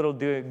a little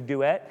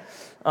duet.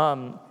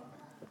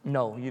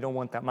 No, you don't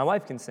want that. My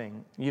wife can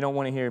sing. You don't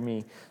want to hear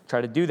me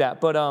try to do that.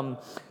 But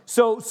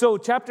so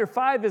chapter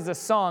 5 is a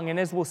song, and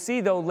as we'll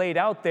see, though, laid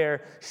out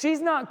there, she's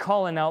not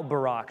calling out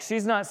Barak.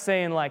 She's not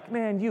saying like,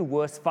 man, you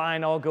wuss,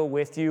 fine, I'll go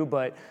with you.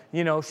 But,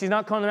 she's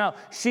not calling him out.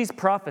 She's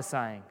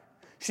prophesying.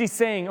 She's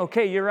saying,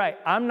 okay, you're right.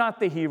 I'm not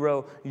the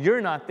hero.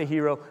 You're not the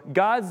hero.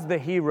 God's the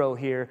hero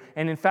here.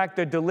 And in fact,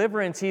 the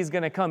deliverance, he's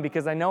going to come,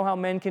 because I know how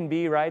men can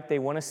be, right? They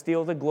want to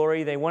steal the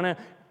glory. They want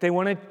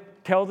to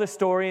tell the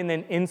story and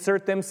then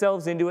insert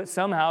themselves into it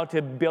somehow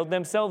to build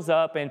themselves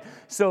up. And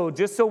so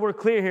just so we're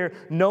clear here,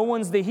 no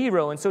one's the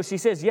hero. And so she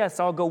says, yes,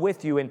 I'll go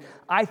with you. And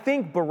I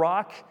think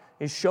Barak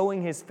is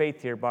showing his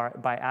faith here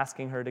by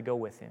asking her to go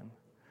with him.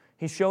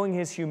 He's showing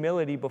his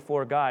humility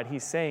before God.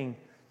 He's saying,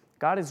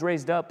 God has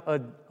raised up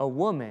a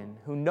woman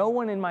who no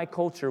one in my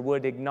culture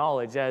would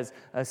acknowledge as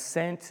a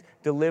sent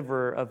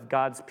deliverer of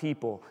God's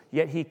people.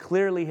 Yet he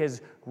clearly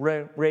has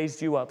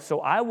raised you up. So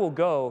I will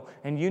go,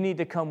 and you need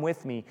to come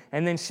with me.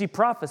 And then she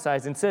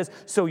prophesies and says,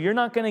 so you're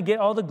not going to get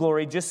all the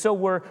glory, just so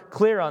we're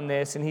clear on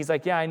this. And he's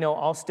like, yeah, I know,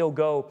 I'll still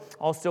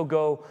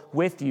go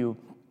with you.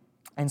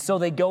 And so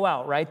they go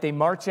out, right? They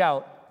march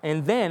out.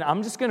 And then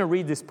I'm just going to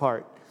read this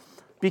part.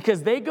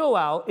 Because they go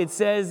out, it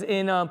says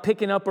in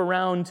picking up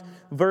around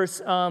verse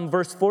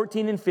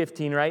 14 and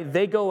 15, right?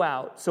 They go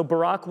out. So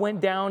Barak went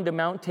down to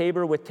Mount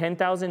Tabor with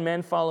 10,000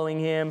 men following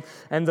him,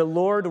 and the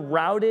Lord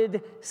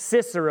routed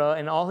Sisera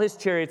and all his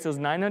chariots, those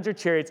 900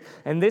 chariots,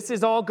 and this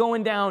is all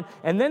going down.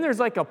 And then there's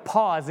like a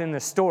pause in the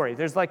story.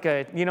 There's like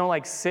a,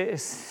 like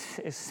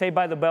Saved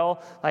by the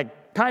Bell,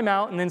 like time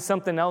out, and then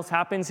something else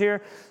happens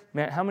here.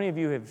 Man, how many of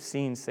you have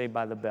seen Saved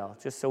by the Bell?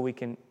 Just so we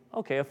can,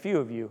 okay, a few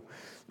of you.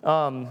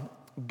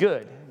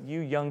 Good. You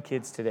young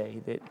kids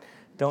today that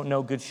don't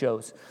know good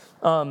shows,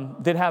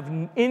 that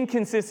have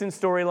inconsistent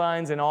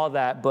storylines and all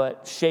that,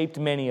 but shaped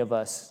many of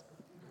us.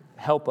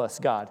 Help us,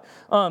 God.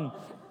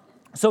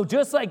 So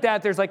just like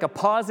that, there's like a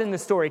pause in the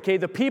story. Okay,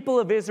 the people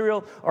of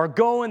Israel are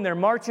going, they're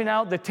marching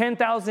out. The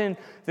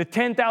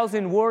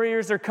 10,000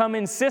 warriors are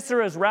coming.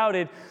 Sisera's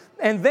routed.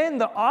 And then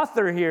the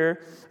author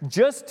here,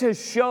 just to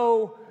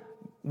show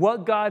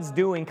what God's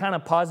doing, kind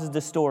of pauses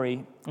the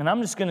story. And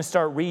I'm just going to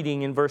start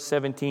reading in verse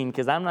 17,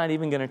 because I'm not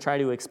even going to try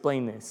to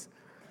explain this.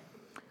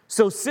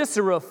 So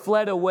Sisera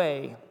fled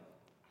away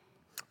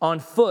on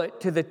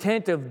foot to the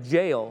tent of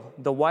Jael,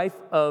 the wife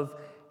of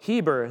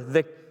Heber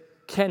the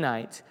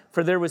Kenite,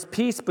 for there was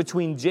peace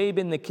between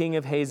Jabin the king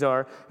of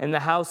Hazor and the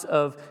house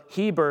of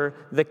Heber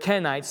the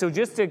Kenite. So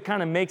just to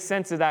kind of make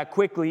sense of that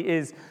quickly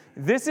is,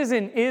 this is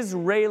an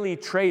Israeli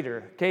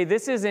trader, okay?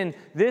 This is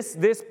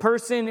this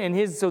person and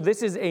his, so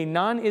this is a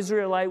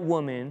non-Israelite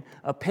woman,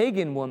 a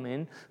pagan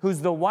woman,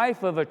 who's the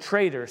wife of a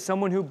traitor,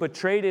 someone who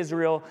betrayed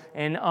Israel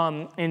and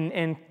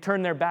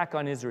turned their back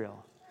on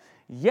Israel.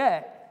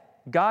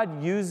 Yet,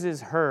 God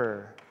uses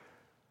her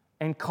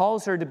and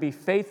calls her to be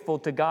faithful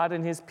to God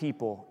and his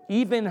people.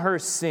 Even her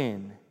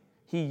sin,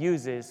 he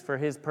uses for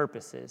his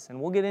purposes. And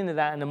we'll get into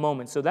that in a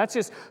moment. So that's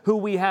just who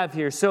we have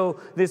here. So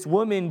this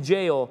woman,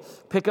 Jael,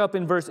 pick up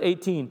in verse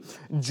 18.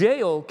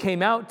 Jael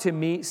came out to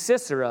meet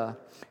Sisera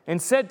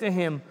and said to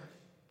him,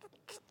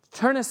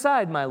 "Turn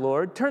aside, my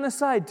lord, turn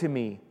aside to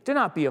me. Do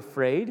not be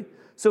afraid."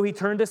 So he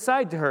turned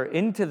aside to her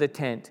into the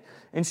tent,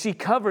 and she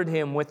covered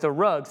him with the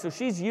rug. So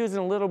she's using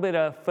a little bit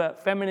of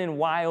feminine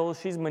wiles.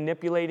 She's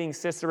manipulating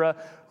Sisera,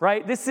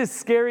 right? This is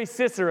scary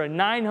Sisera,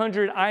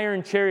 900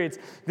 iron chariots.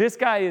 This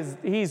guy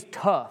he's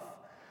tough.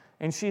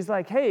 And she's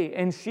like, hey,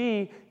 and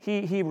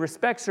he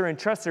respects her and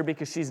trusts her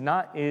because she's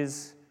not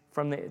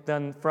from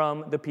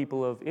the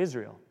people of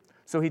Israel.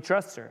 So he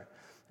trusts her.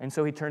 And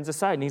so he turns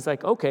aside, and he's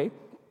like, okay.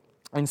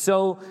 And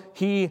so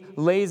he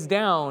lays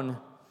down,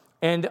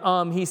 and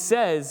he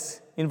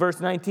says in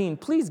verse 19,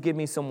 "Please give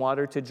me some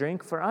water to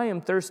drink, for I am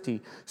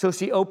thirsty." So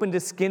she opened a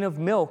skin of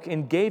milk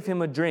and gave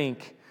him a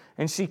drink,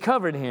 and she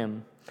covered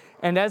him.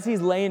 And as he's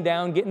laying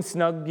down, getting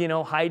snug,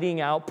 hiding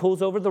out,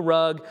 pulls over the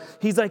rug,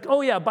 he's like, "Oh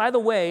yeah, by the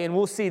way," and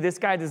we'll see, this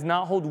guy does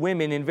not hold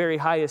women in very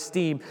high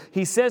esteem.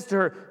 He says to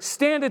her,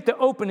 "Stand at the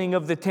opening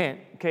of the tent."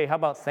 Okay, how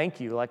about thank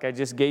you? Like I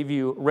just gave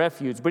you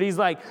refuge. But he's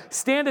like,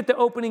 "Stand at the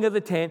opening of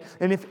the tent,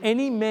 and if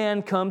any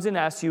man comes and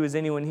asks you, 'Is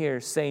anyone here?'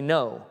 say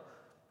no.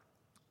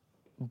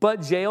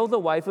 But Jael, the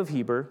wife of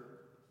Heber,"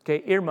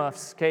 okay,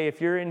 earmuffs, okay,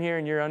 if you're in here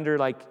and you're under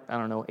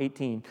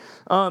 18.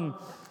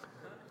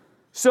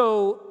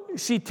 So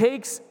she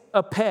takes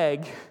a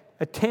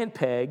tent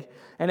peg,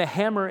 and a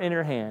hammer in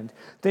her hand.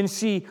 Then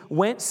she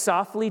went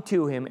softly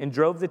to him and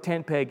drove the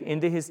tent peg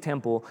into his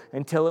temple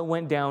until it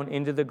went down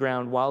into the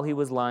ground while he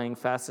was lying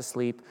fast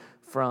asleep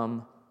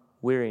from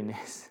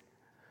weariness.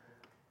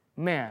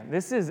 Man,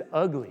 this is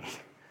ugly,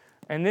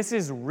 and this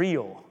is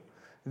real.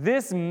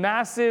 This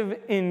massive,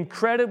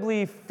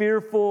 incredibly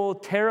fearful,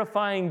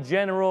 terrifying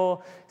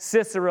general,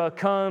 Sisera,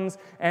 comes,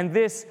 and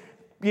this,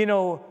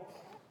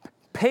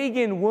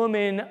 pagan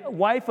woman,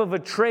 wife of a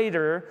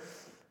traitor,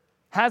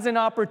 has an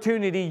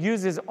opportunity,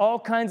 uses all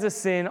kinds of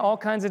sin, all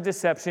kinds of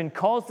deception,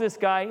 calls this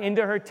guy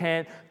into her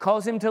tent,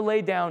 calls him to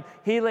lay down.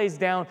 He lays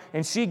down,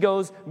 and she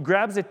goes,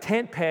 grabs a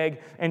tent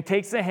peg, and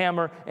takes a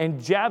hammer and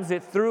jabs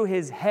it through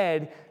his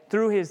head,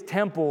 through his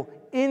temple,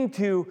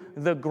 into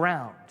the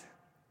ground.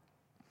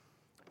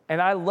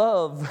 And I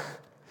love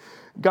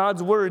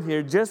God's word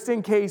here, just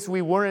in case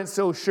we weren't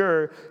so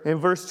sure, in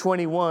verse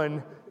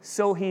 21,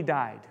 so he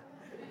died.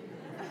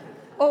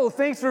 Oh,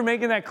 thanks for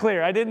making that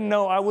clear. I didn't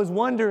know. I was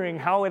wondering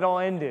how it all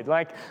ended.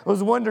 I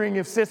was wondering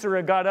if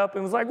Sisera got up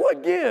and was like,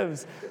 what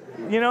gives?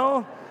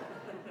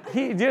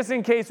 Just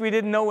in case we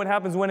didn't know what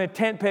happens when a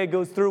tent peg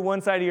goes through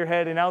one side of your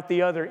head and out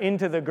the other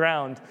into the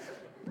ground,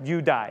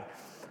 you die.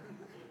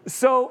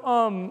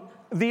 So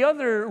the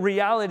other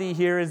reality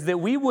here is that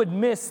we would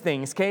miss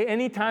things, okay?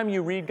 Anytime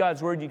you read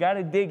God's word, you got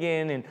to dig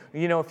in. And,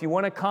 if you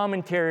want a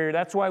commentary,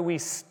 that's why we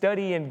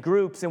study in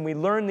groups and we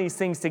learn these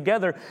things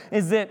together,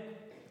 is that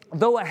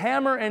though a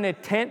hammer and a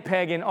tent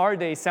peg in our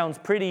day sounds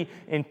pretty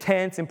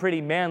intense and pretty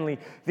manly,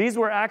 these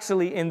were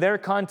actually, in their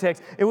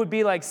context, it would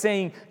be like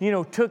saying,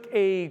 took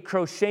a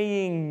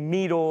crocheting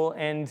needle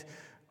and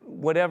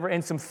whatever,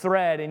 and some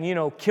thread, and,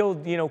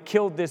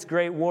 killed this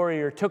great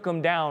warrior, took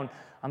him down.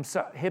 I'm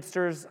sorry,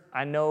 hipsters,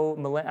 I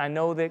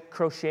know that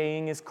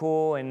crocheting is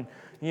cool, and,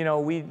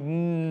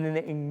 knitting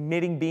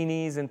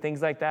beanies and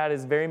things like that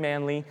is very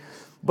manly.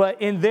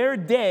 But in their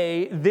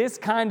day, these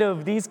kind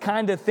of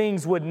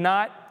things would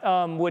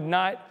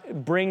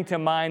not bring to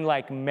mind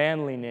like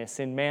manliness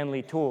and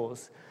manly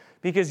tools.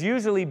 Because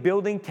usually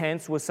building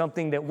tents was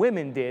something that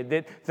women did,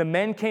 that the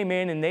men came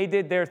in and they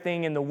did their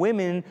thing and the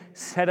women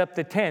set up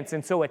the tents.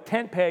 And so a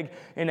tent peg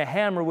and a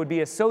hammer would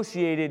be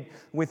associated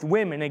with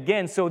women.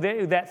 Again, so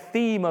that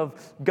theme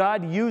of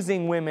God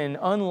using women,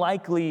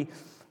 unlikely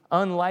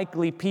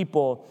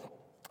people.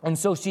 And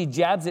so she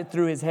jabs it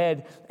through his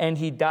head and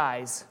he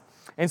dies.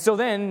 And so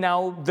then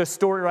now the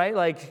story,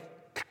 right,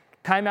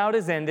 timeout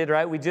has ended,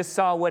 right? We just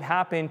saw what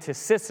happened to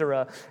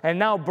Sisera. And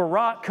now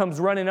Barak comes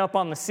running up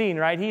on the scene,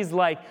 right? He's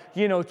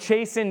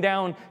chasing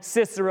down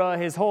Sisera,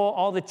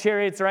 all the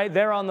chariots, right?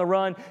 They're on the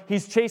run.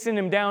 He's chasing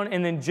him down.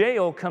 And then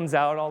Jael comes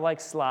out all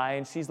sly.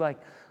 And she's like,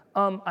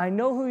 I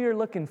know who you're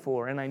looking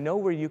for. And I know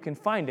where you can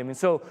find him. And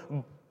so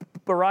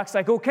Barak's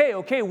like,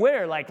 okay,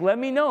 where? Let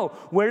me know.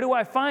 Where do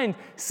I find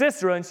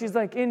Sisera? And she's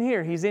like, in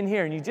here. He's in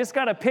here. And you just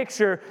got to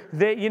picture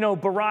that,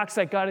 Barak's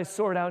got his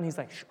sword out, and he's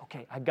like,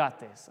 okay, I got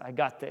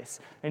this.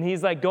 And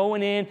he's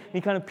going in, he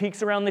kind of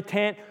peeks around the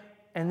tent,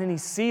 and then he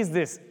sees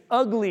this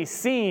ugly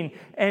scene,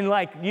 and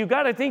you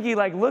got to think he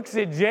looks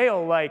at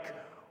Jael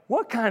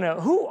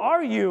who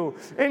are you?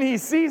 And he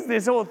sees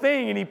this whole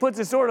thing, and he puts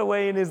his sword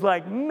away and is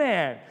like,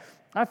 man,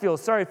 I feel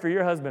sorry for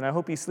your husband. I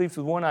hope he sleeps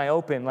with one eye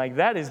open.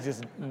 That is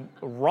just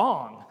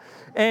wrong.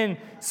 And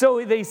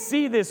so they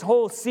see this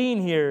whole scene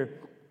here.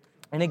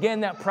 And again,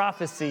 that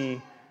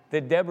prophecy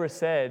that Deborah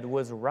said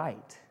was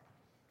right.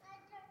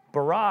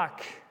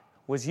 Barak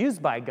was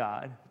used by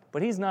God,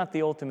 but he's not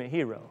the ultimate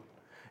hero.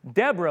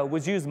 Deborah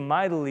was used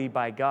mightily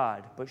by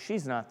God, but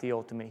she's not the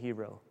ultimate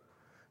hero.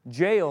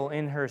 Jael,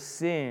 in her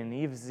sin,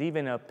 is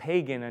even a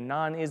pagan, a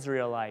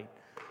non-Israelite,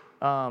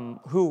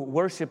 who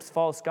worships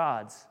false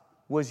gods,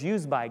 was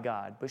used by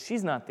God, but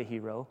she's not the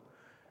hero.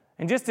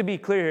 And just to be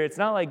clear here, it's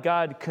not like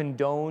God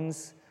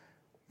condones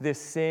this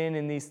sin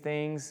and these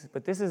things,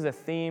 but this is a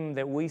theme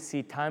that we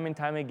see time and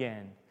time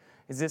again,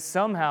 is that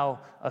somehow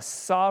a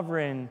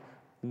sovereign,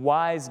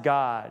 wise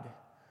God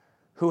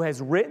who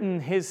has written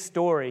his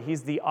story,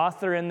 he's the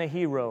author and the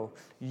hero,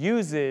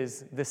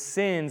 uses the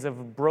sins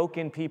of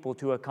broken people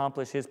to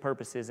accomplish his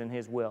purposes and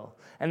his will.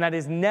 And that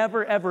is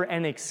never, ever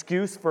an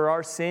excuse for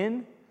our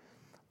sin,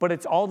 but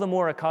it's all the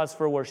more a cause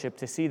for worship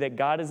to see that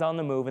God is on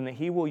the move and that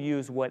he will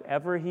use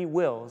whatever he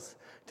wills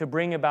to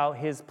bring about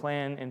his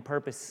plan and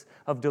purpose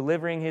of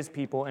delivering his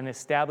people and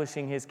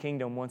establishing his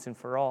kingdom once and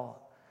for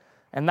all.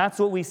 And that's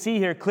what we see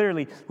here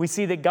clearly. We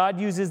see that God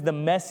uses the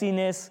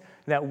messiness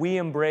that we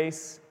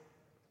embrace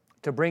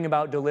to bring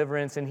about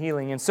deliverance and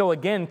healing. And so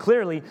again,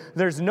 clearly,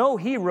 there's no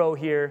hero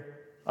here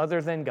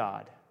other than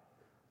God.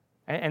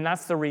 And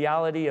that's the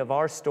reality of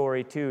our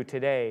story too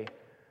today.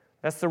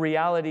 That's the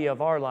reality of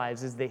our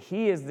lives, is that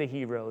he is the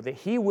hero, that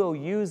he will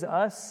use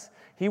us.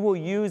 He will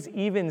use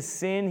even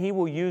sin. He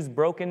will use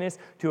brokenness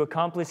to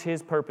accomplish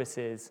his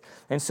purposes.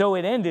 And so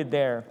it ended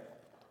there.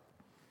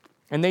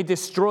 And they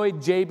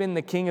destroyed Jabin,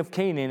 the king of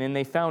Canaan, and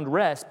they found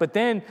rest. But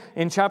then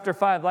in chapter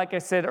 5, like I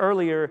said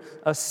earlier,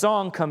 a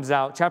song comes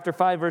out. Chapter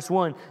 5, verse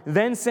 1.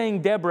 Then sang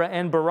Deborah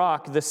and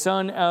Barak, the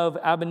son of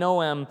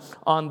Abinoam,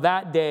 on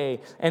that day.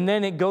 And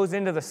then it goes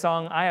into the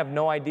song. I have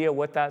no idea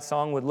what that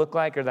song would look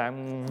like or that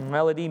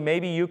melody.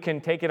 Maybe you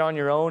can take it on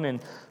your own and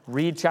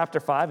read chapter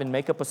 5 and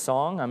make up a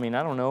song. I mean,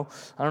 I don't know.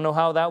 I don't know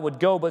how that would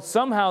go. But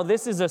somehow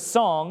this is a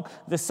song,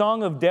 the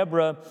song of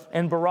Deborah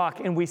and Barak.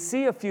 And we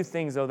see a few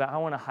things, though, that I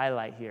want to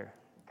highlight here.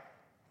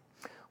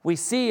 We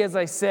see, as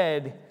I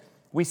said,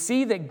 we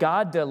see that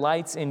God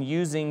delights in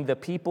using the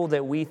people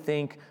that we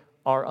think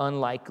are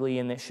unlikely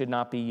and that should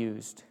not be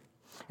used.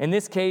 In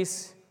this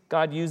case,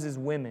 God uses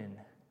women.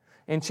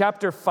 In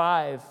chapter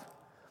 5,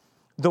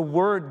 the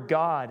word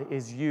God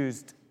is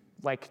used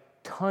like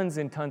tons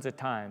and tons of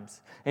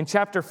times. In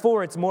chapter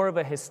 4, it's more of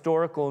a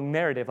historical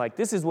narrative. Like,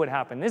 this is what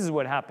happened. This is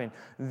what happened.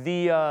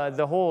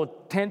 The whole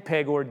tent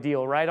peg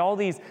ordeal, right? All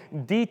these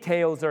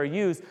details are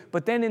used.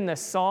 But then in the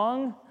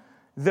song,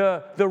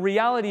 the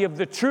reality of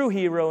the true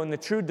hero and the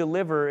true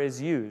deliverer is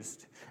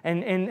used.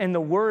 And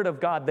the word of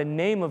God, the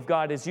name of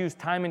God is used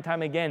time and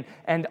time again.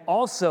 And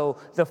also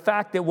the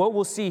fact that what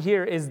we'll see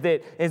here is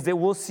that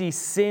we'll see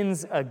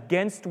sins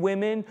against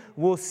women.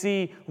 We'll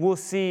see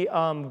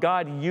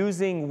God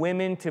using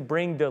women to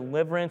bring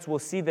deliverance. We'll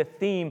see the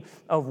theme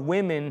of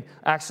women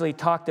actually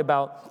talked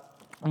about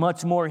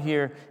much more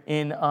here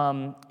in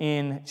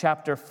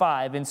chapter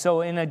 5. And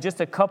so in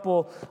just a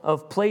couple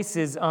of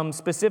places,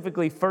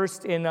 specifically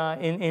first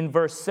in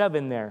verse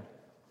 7 there,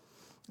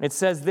 it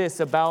says this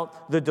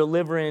about the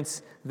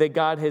deliverance that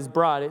God has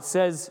brought. It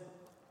says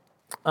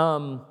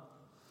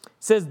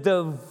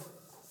the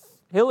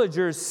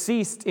villagers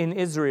ceased in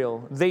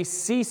Israel. They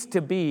ceased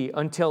to be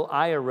until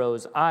I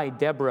arose. I,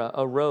 Deborah,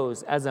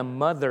 arose as a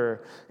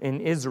mother in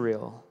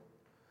Israel.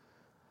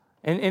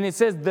 And it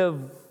says the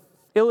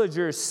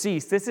villagers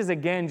ceased. This is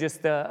again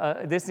just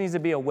this needs to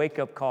be a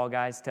wake-up call,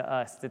 guys, to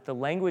us, that the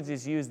language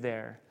is used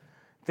there,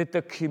 that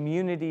the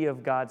community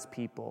of God's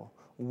people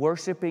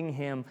worshiping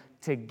him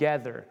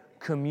together,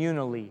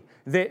 communally,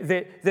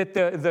 that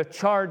the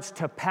charge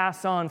to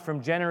pass on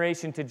from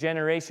generation to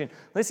generation.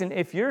 Listen,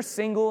 if you're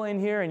single in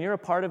here and you're a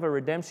part of a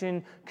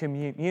redemption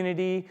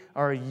community,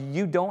 or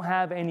you don't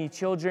have any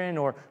children,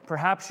 or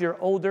perhaps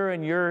you're older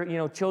and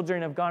your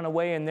children have gone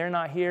away and they're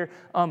not here,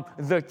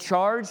 the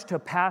charge to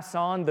pass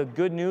on the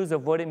good news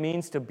of what it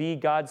means to be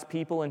God's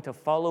people and to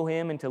follow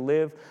him and to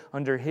live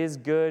under his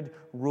good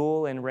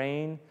rule and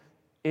reign,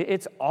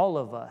 it's all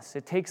of us.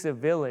 It takes a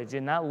village,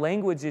 and that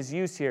language is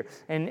used here.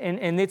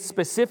 And it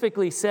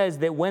specifically says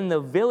that when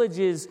the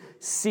villages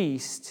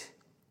ceased,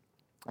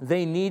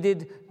 they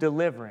needed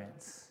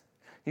deliverance.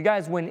 You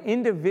guys, when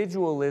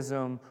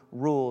individualism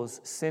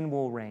rules, sin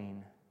will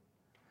reign.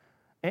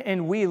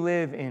 And we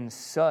live in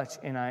such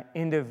an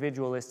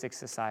individualistic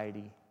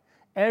society.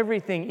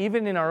 Everything,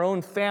 even in our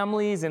own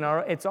families,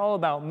 it's all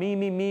about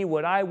me,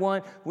 what I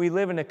want. We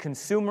live in a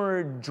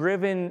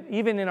consumer-driven,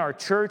 even in our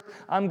church,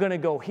 I'm going to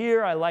go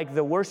here. I like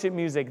the worship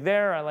music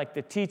there. I like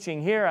the teaching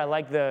here. I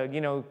like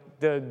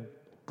the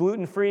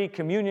gluten-free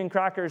communion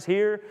crackers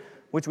here,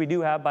 which we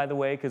do have, by the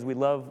way, because we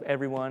love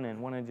everyone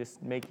and want to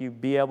just make you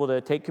be able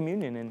to take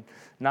communion and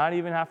not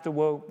even have to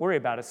worry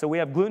about it. So we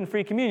have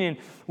gluten-free communion.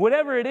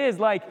 Whatever it is,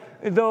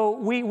 though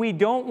we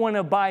don't want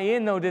to buy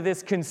in, though, to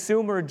this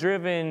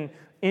consumer-driven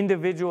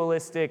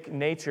individualistic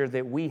nature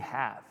that we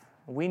have.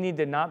 We need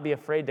to not be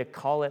afraid to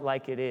call it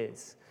like it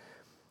is.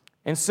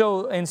 And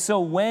so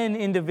when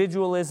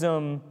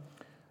individualism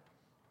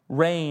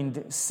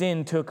reigned,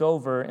 sin took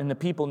over, and the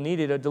people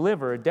needed a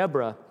deliverer,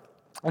 Deborah.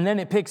 And then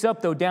it picks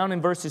up, though, down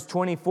in verses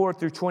 24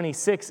 through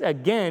 26.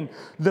 Again,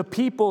 the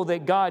people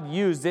that God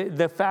used,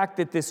 the fact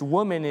that this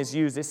woman is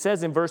used. It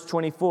says in verse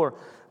 24,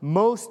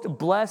 most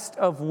blessed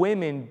of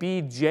women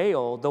be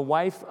Jael, the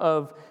wife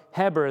of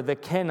Heber the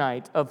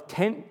Kenite,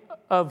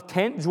 of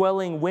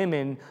tent-dwelling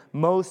women,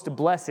 most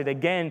blessed.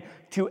 Again,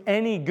 to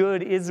any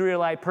good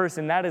Israelite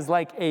person, that is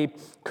like a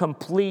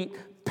complete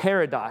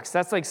paradox.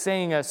 That's like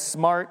saying a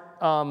smart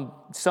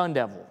sun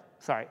devil.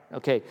 Sorry,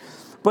 okay.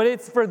 But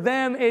it's for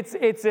them,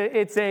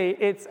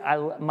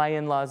 my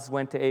in-laws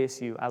went to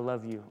ASU. I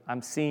love you.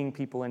 I'm seeing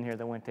people in here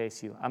that went to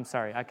ASU. I'm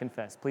sorry, I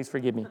confess. Please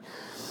forgive me.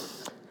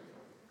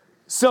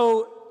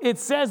 So it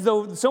says,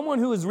 though, someone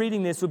who is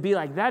reading this would be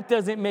like, that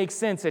doesn't make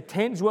sense. A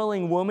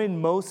tent-dwelling woman,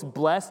 most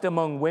blessed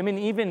among women,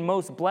 even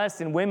most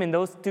blessed in women,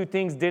 those two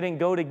things didn't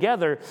go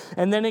together.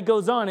 And then it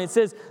goes on. It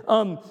says,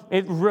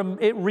 it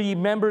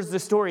remembers the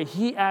story.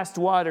 He asked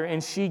water,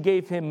 and she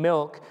gave him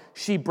milk.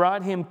 She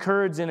brought him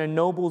curds in a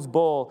noble's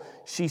bowl.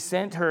 She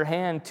sent her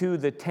hand to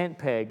the tent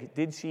peg.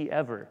 Did she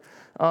ever?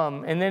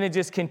 And then it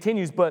just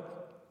continues, but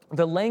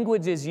the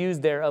language is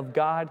used there of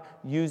God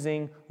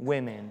using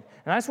women.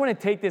 And I just want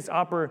to take this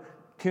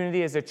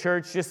opportunity as a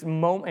church, just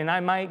and I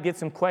might get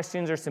some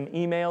questions or some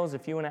emails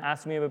if you want to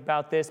ask me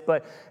about this,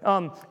 but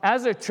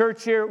as a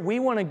church here, we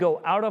want to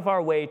go out of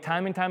our way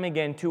time and time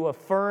again to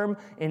affirm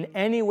in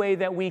any way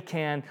that we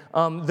can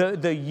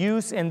the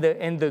use and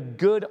the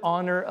good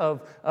honor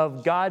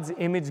of God's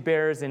image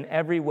bearers in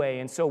every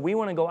way. And so we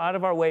want to go out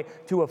of our way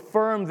to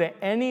affirm that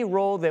any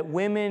role that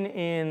women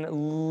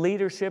in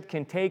leadership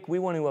can take, we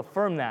want to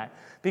affirm that.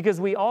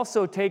 Because we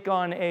also take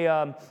on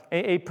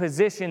a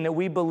position that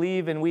we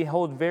believe and we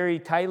hold very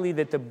tightly,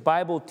 that the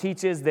Bible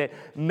teaches that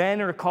men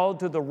are called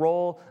to the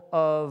role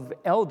of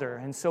elder.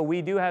 And so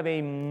we do have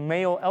a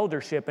male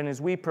eldership. And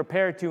as we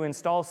prepare to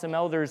install some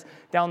elders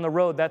down the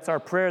road, that's our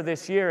prayer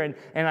this year.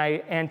 And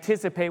I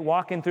anticipate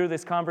walking through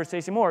this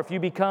conversation more. If you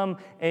become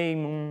a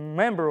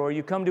member or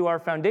you come to our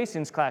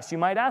foundations class, you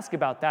might ask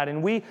about that.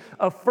 And we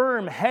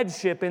affirm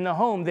headship in the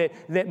home,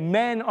 that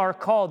men are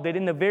called, that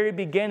in the very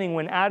beginning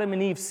when Adam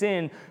and Eve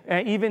sinned,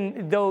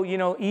 even though,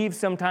 Eve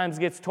sometimes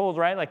gets told,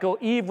 right? Like, oh,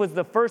 Eve was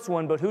the first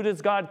one, but who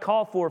does God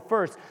call for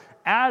first?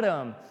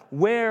 Adam,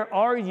 where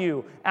are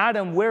you?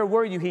 Adam, where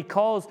were you? He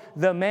calls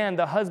the man,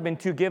 the husband,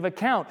 to give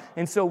account.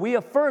 And so we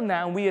affirm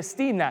that and we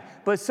esteem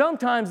that. But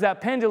sometimes that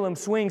pendulum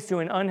swings to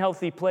an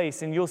unhealthy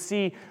place, and you'll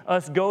see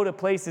us go to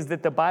places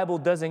that the Bible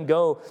doesn't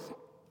go.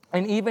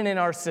 And even in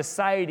our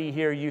society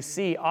here, you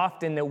see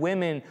often that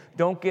women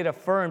don't get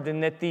affirmed,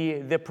 and that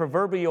the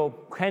proverbial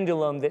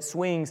pendulum that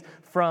swings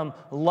from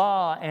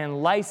law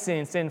and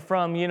license and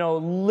from,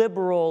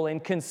 liberal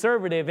and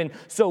conservative. And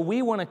so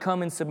we want to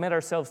come and submit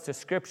ourselves to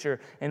Scripture.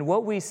 And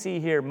what we see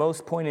here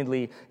most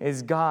pointedly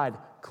is God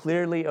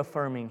clearly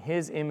affirming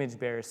his image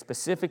bearers,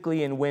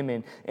 specifically in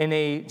women.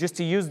 And just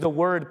to use the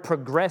word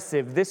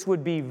progressive, this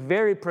would be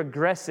very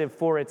progressive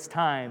for its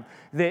time,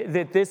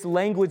 that this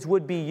language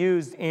would be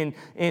used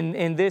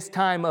in this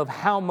time of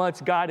how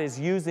much God is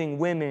using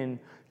women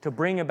to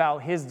bring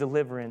about his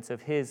deliverance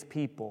of his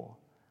people.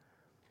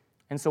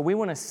 And so we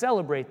want to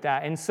celebrate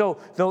that. And so,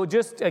 though,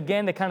 just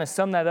again to kind of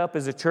sum that up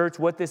as a church,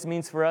 what this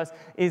means for us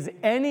is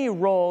any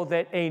role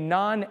that a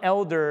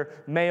non-elder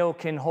male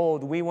can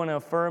hold, we want to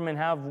affirm and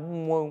have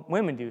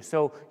women do.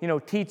 So,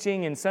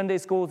 teaching in Sunday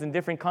schools in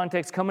different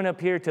contexts, coming up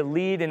here to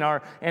lead in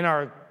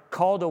our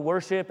call to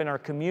worship and our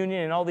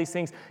communion and all these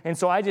things. And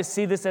so I just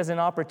see this as an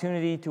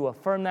opportunity to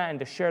affirm that and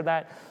to share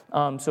that.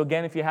 So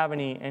again, if you have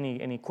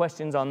any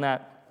questions on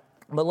that.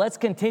 But let's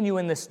continue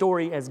in the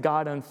story as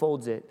God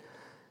unfolds it.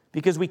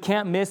 Because we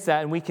can't miss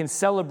that, and we can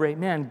celebrate,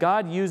 man,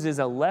 God uses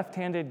a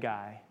left-handed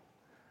guy.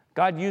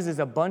 God uses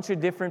a bunch of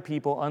different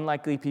people,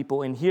 unlikely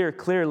people. And here,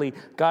 clearly,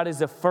 God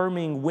is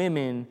affirming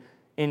women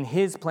in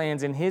his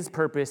plans and his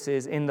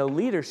purposes in the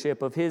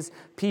leadership of his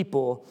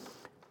people.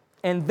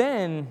 And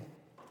then,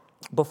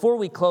 before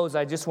we close,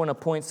 I just want to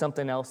point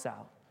something else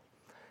out.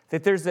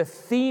 That there's a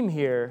theme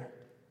here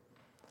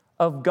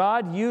of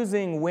God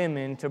using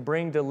women to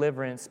bring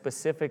deliverance,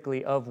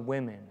 specifically of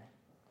women.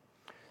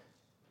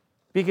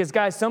 Because,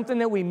 guys, something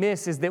that we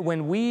miss is that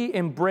when we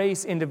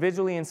embrace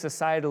individually and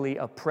societally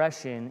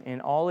oppression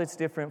in all its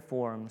different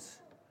forms,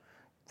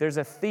 there's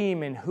a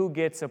theme in who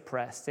gets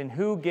oppressed and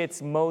who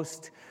gets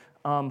most,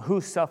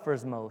 who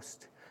suffers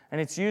most. And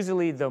it's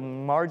usually the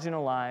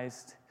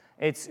marginalized.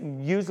 It's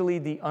usually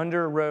the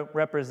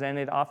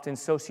underrepresented, often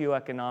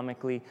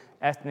socioeconomically,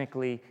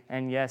 ethnically,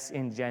 and yes,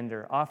 in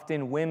gender.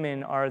 Often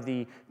women are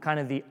the kind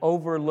of the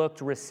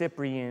overlooked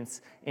recipients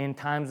in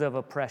times of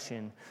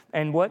oppression.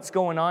 And what's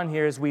going on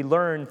here is we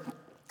learn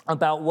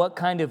about what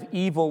kind of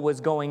evil was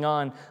going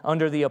on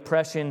under the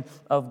oppression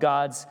of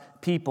God's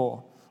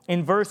people.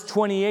 In verse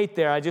 28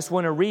 there, I just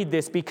want to read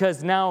this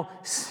because now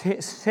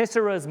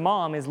Sisera's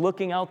mom is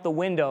looking out the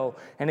window.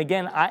 And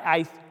again,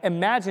 I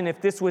imagine if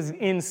this was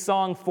in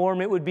song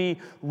form, it would be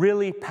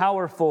really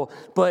powerful.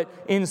 But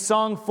in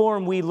song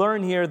form, we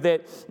learn here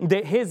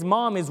that his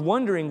mom is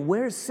wondering,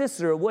 where's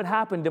Sisera? What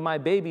happened to my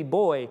baby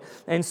boy?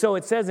 And so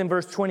it says in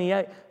verse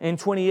 28,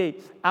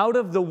 out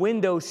of the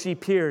window she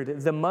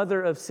peered. The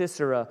mother of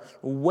Sisera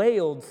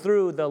wailed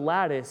through the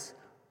lattice.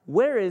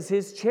 Where is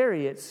his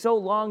chariot, so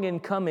long in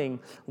coming?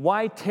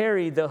 Why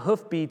tarry the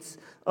hoofbeats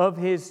of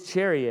his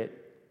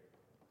chariot?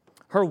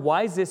 Her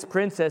wisest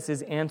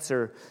princesses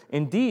answer.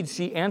 Indeed,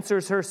 she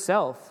answers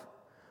herself.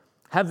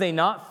 Have they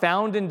not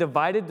found and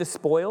divided the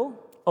spoil?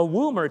 A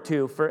womb or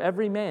two for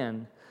every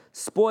man.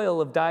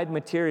 spoil of dyed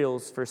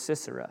materials for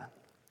Sisera.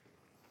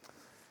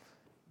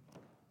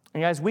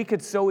 And guys, we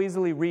could so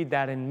easily read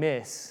that and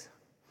miss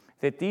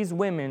that these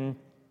women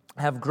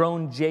have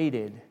grown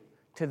jaded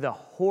to the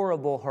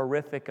horrible,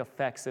 horrific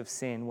effects of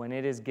sin when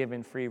it is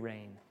given free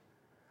rein.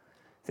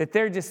 That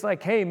they're just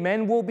like, hey,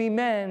 men will be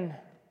men.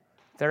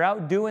 They're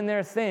out doing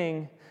their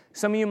thing.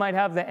 Some of you might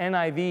have the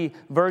NIV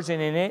version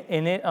in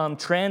it.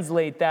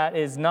 Translate that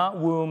as not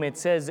womb. It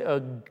says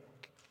a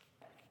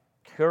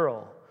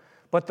girl.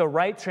 But the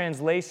right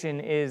translation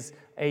is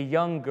a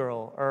young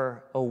girl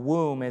or a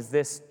womb, as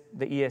the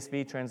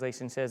ESV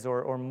translation says,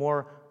 or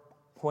more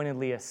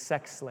pointedly, a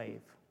sex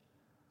slave.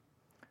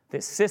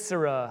 That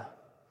Sisera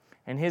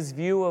and his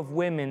view of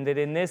women, that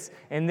in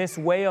this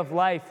way of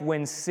life,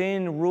 when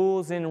sin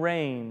rules and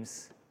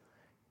reigns,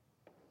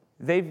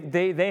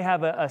 they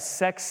have a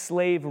sex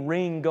slave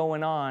ring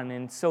going on.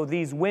 And so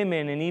these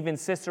women, and even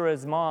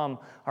Sisera's mom,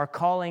 are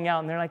calling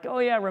out, and they're like, oh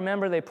yeah,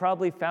 remember, they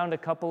probably found a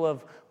couple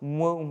of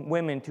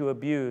women to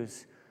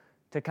abuse,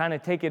 to kind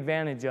of take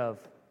advantage of.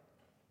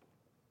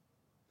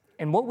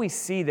 And what we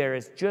see there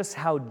is just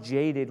how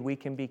jaded we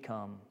can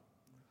become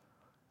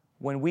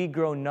when we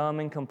grow numb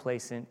and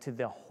complacent to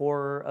the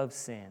horror of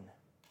sin.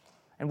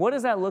 And what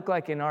does that look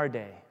like in our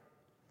day?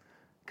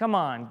 Come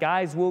on,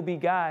 guys will be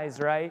guys,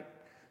 right?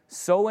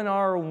 Sowing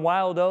our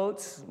wild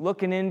oats,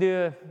 looking at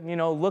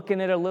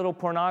a little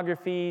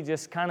pornography,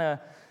 just kind of,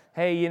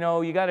 hey,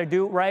 you got to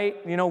do it right.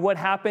 What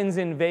happens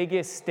in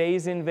Vegas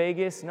stays in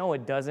Vegas. No,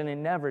 it doesn't. It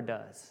never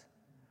does.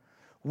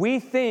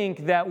 We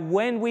think that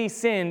when we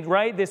sin,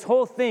 right, this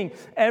whole thing,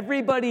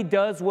 everybody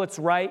does what's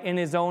right in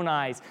his own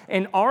eyes.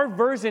 And our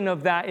version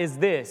of that is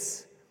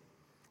this: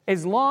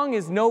 as long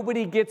as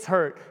nobody gets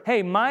hurt.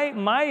 Hey,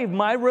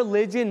 my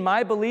religion,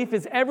 my belief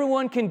is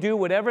everyone can do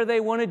whatever they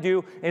want to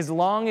do as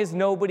long as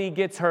nobody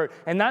gets hurt.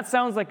 And that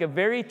sounds like a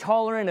very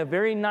tolerant, a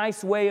very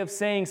nice way of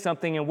saying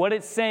something. And what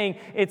it's saying,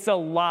 it's a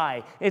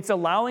lie. It's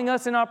allowing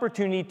us an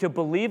opportunity to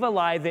believe a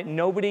lie that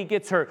nobody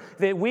gets hurt.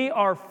 That we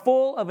are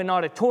full of an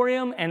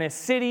auditorium and a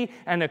city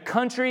and a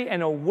country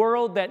and a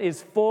world that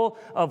is full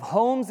of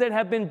homes that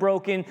have been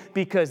broken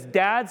because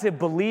dads have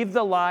believed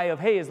the lie of,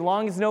 hey, as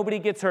long as nobody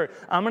gets hurt,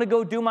 I'm going to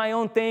go do my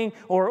own thing,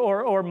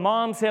 or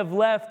moms have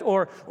left,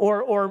 or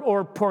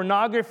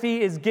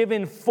pornography is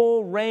given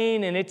full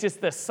reign, and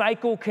the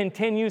cycle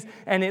continues,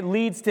 and it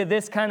leads to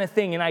this kind of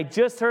thing. And I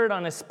just heard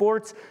on a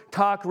sports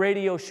talk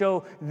radio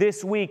show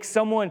this week,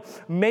 someone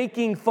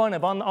making fun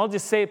of, I'll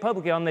just say it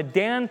publicly, on the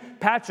Dan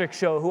Patrick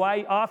Show, who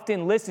I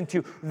often listen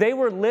to, they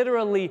were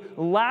literally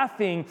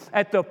laughing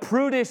at the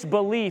prudish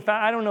belief.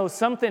 I don't know,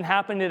 something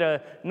happened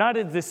not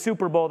at the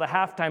Super Bowl, the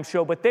halftime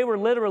show, but they were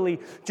literally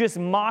just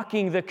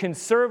mocking the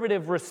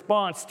conservative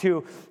response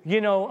to,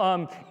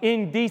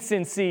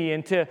 indecency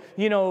and to,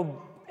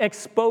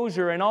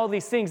 exposure and all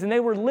these things. And they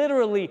were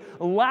literally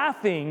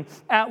laughing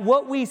at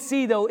what we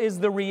see, though, is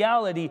the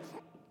reality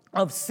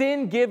of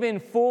sin given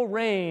full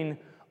reign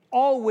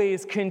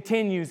always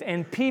continues,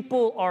 and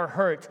people are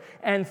hurt.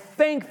 And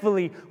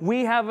thankfully,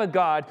 we have a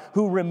God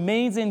who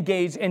remains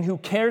engaged and who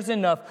cares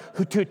enough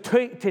to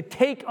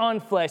take on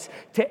flesh,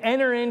 to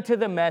enter into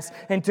the mess,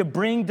 and to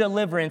bring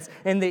deliverance,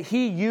 and that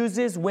he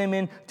uses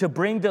women to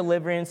bring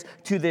deliverance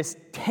to this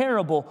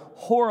terrible,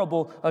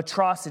 horrible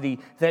atrocity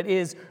that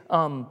is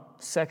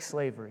sex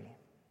slavery.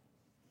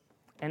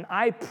 And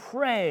I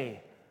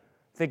pray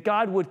that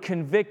God would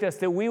convict us,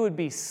 that we would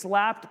be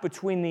slapped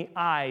between the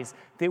eyes,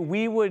 that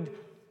we would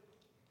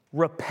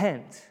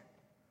repent,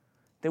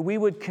 that we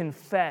would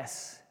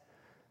confess,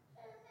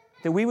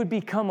 that we would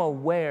become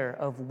aware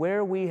of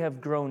where we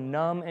have grown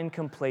numb and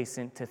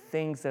complacent to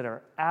things that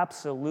are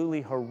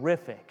absolutely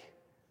horrific,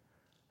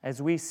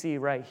 as we see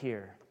right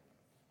here.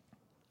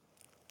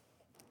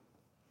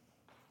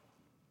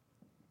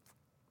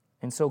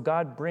 And so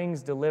God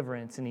brings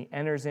deliverance, and he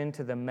enters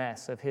into the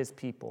mess of his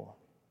people.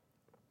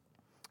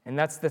 And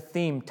that's the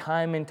theme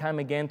time and time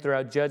again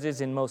throughout Judges,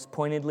 and most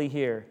pointedly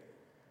here,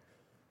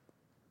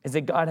 is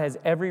that God has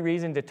every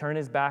reason to turn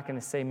his back and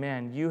to say,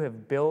 man, you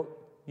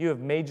have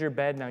made your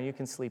bed, now you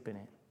can sleep in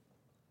it.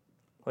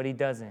 But he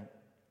doesn't.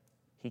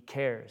 He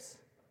cares.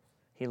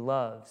 He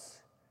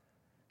loves.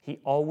 He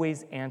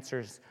always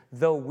answers.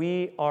 Though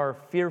we are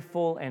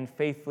fearful and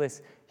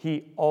faithless,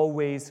 he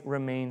always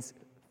remains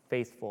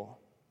faithful.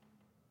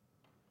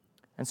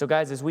 And so,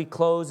 guys, as we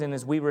close and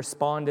as we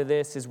respond to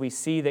this, as we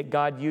see that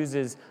God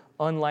uses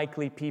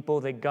unlikely people,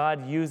 that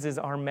God uses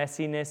our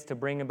messiness to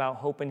bring about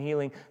hope and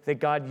healing, that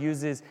God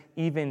uses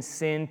even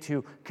sin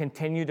to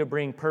continue to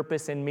bring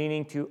purpose and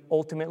meaning, to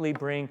ultimately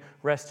bring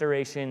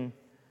restoration,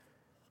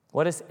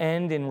 let us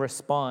end in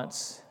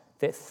response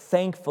that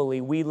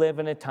thankfully we live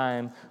in a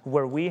time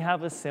where we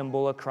have a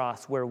symbol, a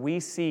cross, where we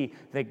see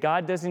that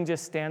God doesn't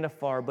just stand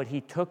afar, but he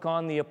took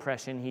on the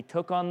oppression, he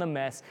took on the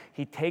mess,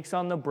 he takes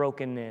on the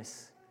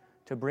brokenness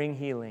to bring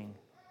healing.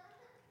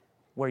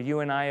 Where you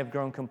and I have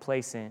grown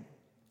complacent,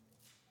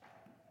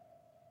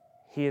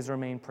 he has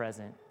remained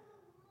present.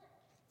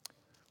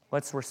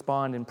 Let's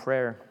respond in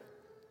prayer,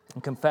 in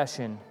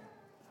confession,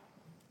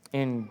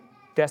 in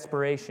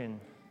desperation.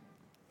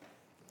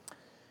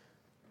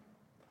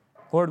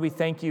 Lord, we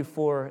thank you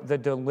for the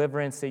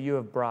deliverance that you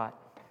have brought.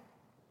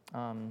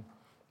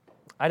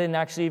 I didn't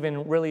actually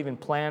even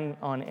plan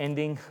on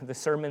ending the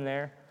sermon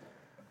there.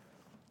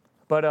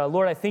 But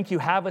Lord, I think you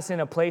have us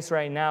in a place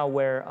right now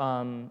where,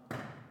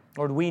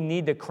 Lord, we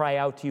need to cry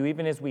out to you.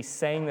 Even as we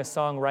sang the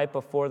song right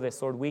before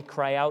this, Lord, we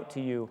cry out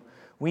to you.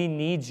 We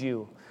need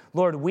you.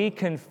 Lord,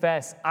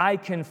 I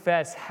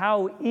confess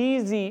how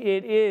easy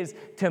it is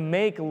to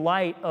make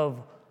light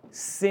of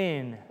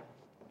sin.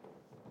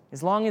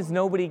 As long as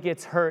nobody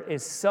gets hurt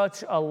is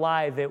such a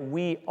lie that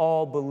we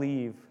all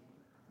believe.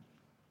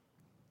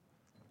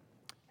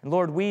 And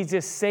Lord, we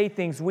just say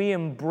things, we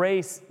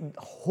embrace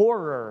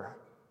horror,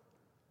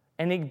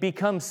 and it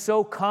becomes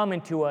so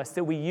common to us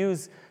that we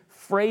use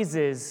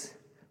phrases,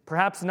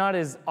 perhaps not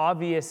as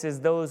obvious as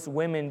those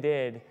women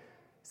did.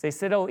 They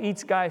said, oh,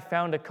 each guy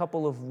found a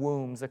couple of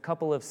wombs, a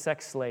couple of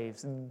sex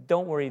slaves.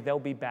 Don't worry, they'll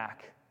be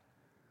back.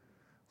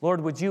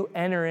 Lord, would you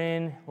enter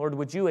in? Lord,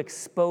 would you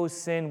expose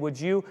sin? Would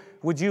you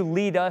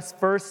lead us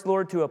first,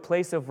 Lord, to a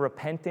place of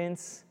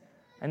repentance?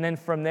 And then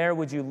from there,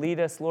 would you lead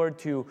us, Lord,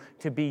 to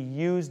be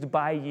used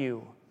by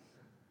you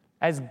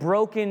as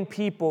broken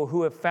people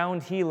who have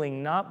found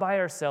healing, not by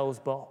ourselves,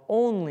 but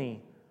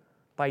only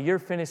by your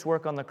finished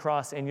work on the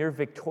cross and your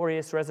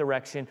victorious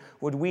resurrection,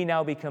 would we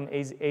now become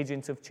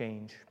agents of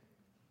change?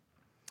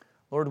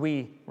 Lord,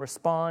 we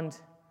respond.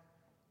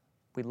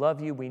 We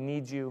love you. We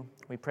need you.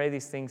 We pray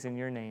these things in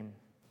your name.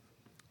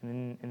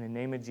 In the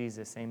name of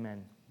Jesus,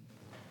 amen.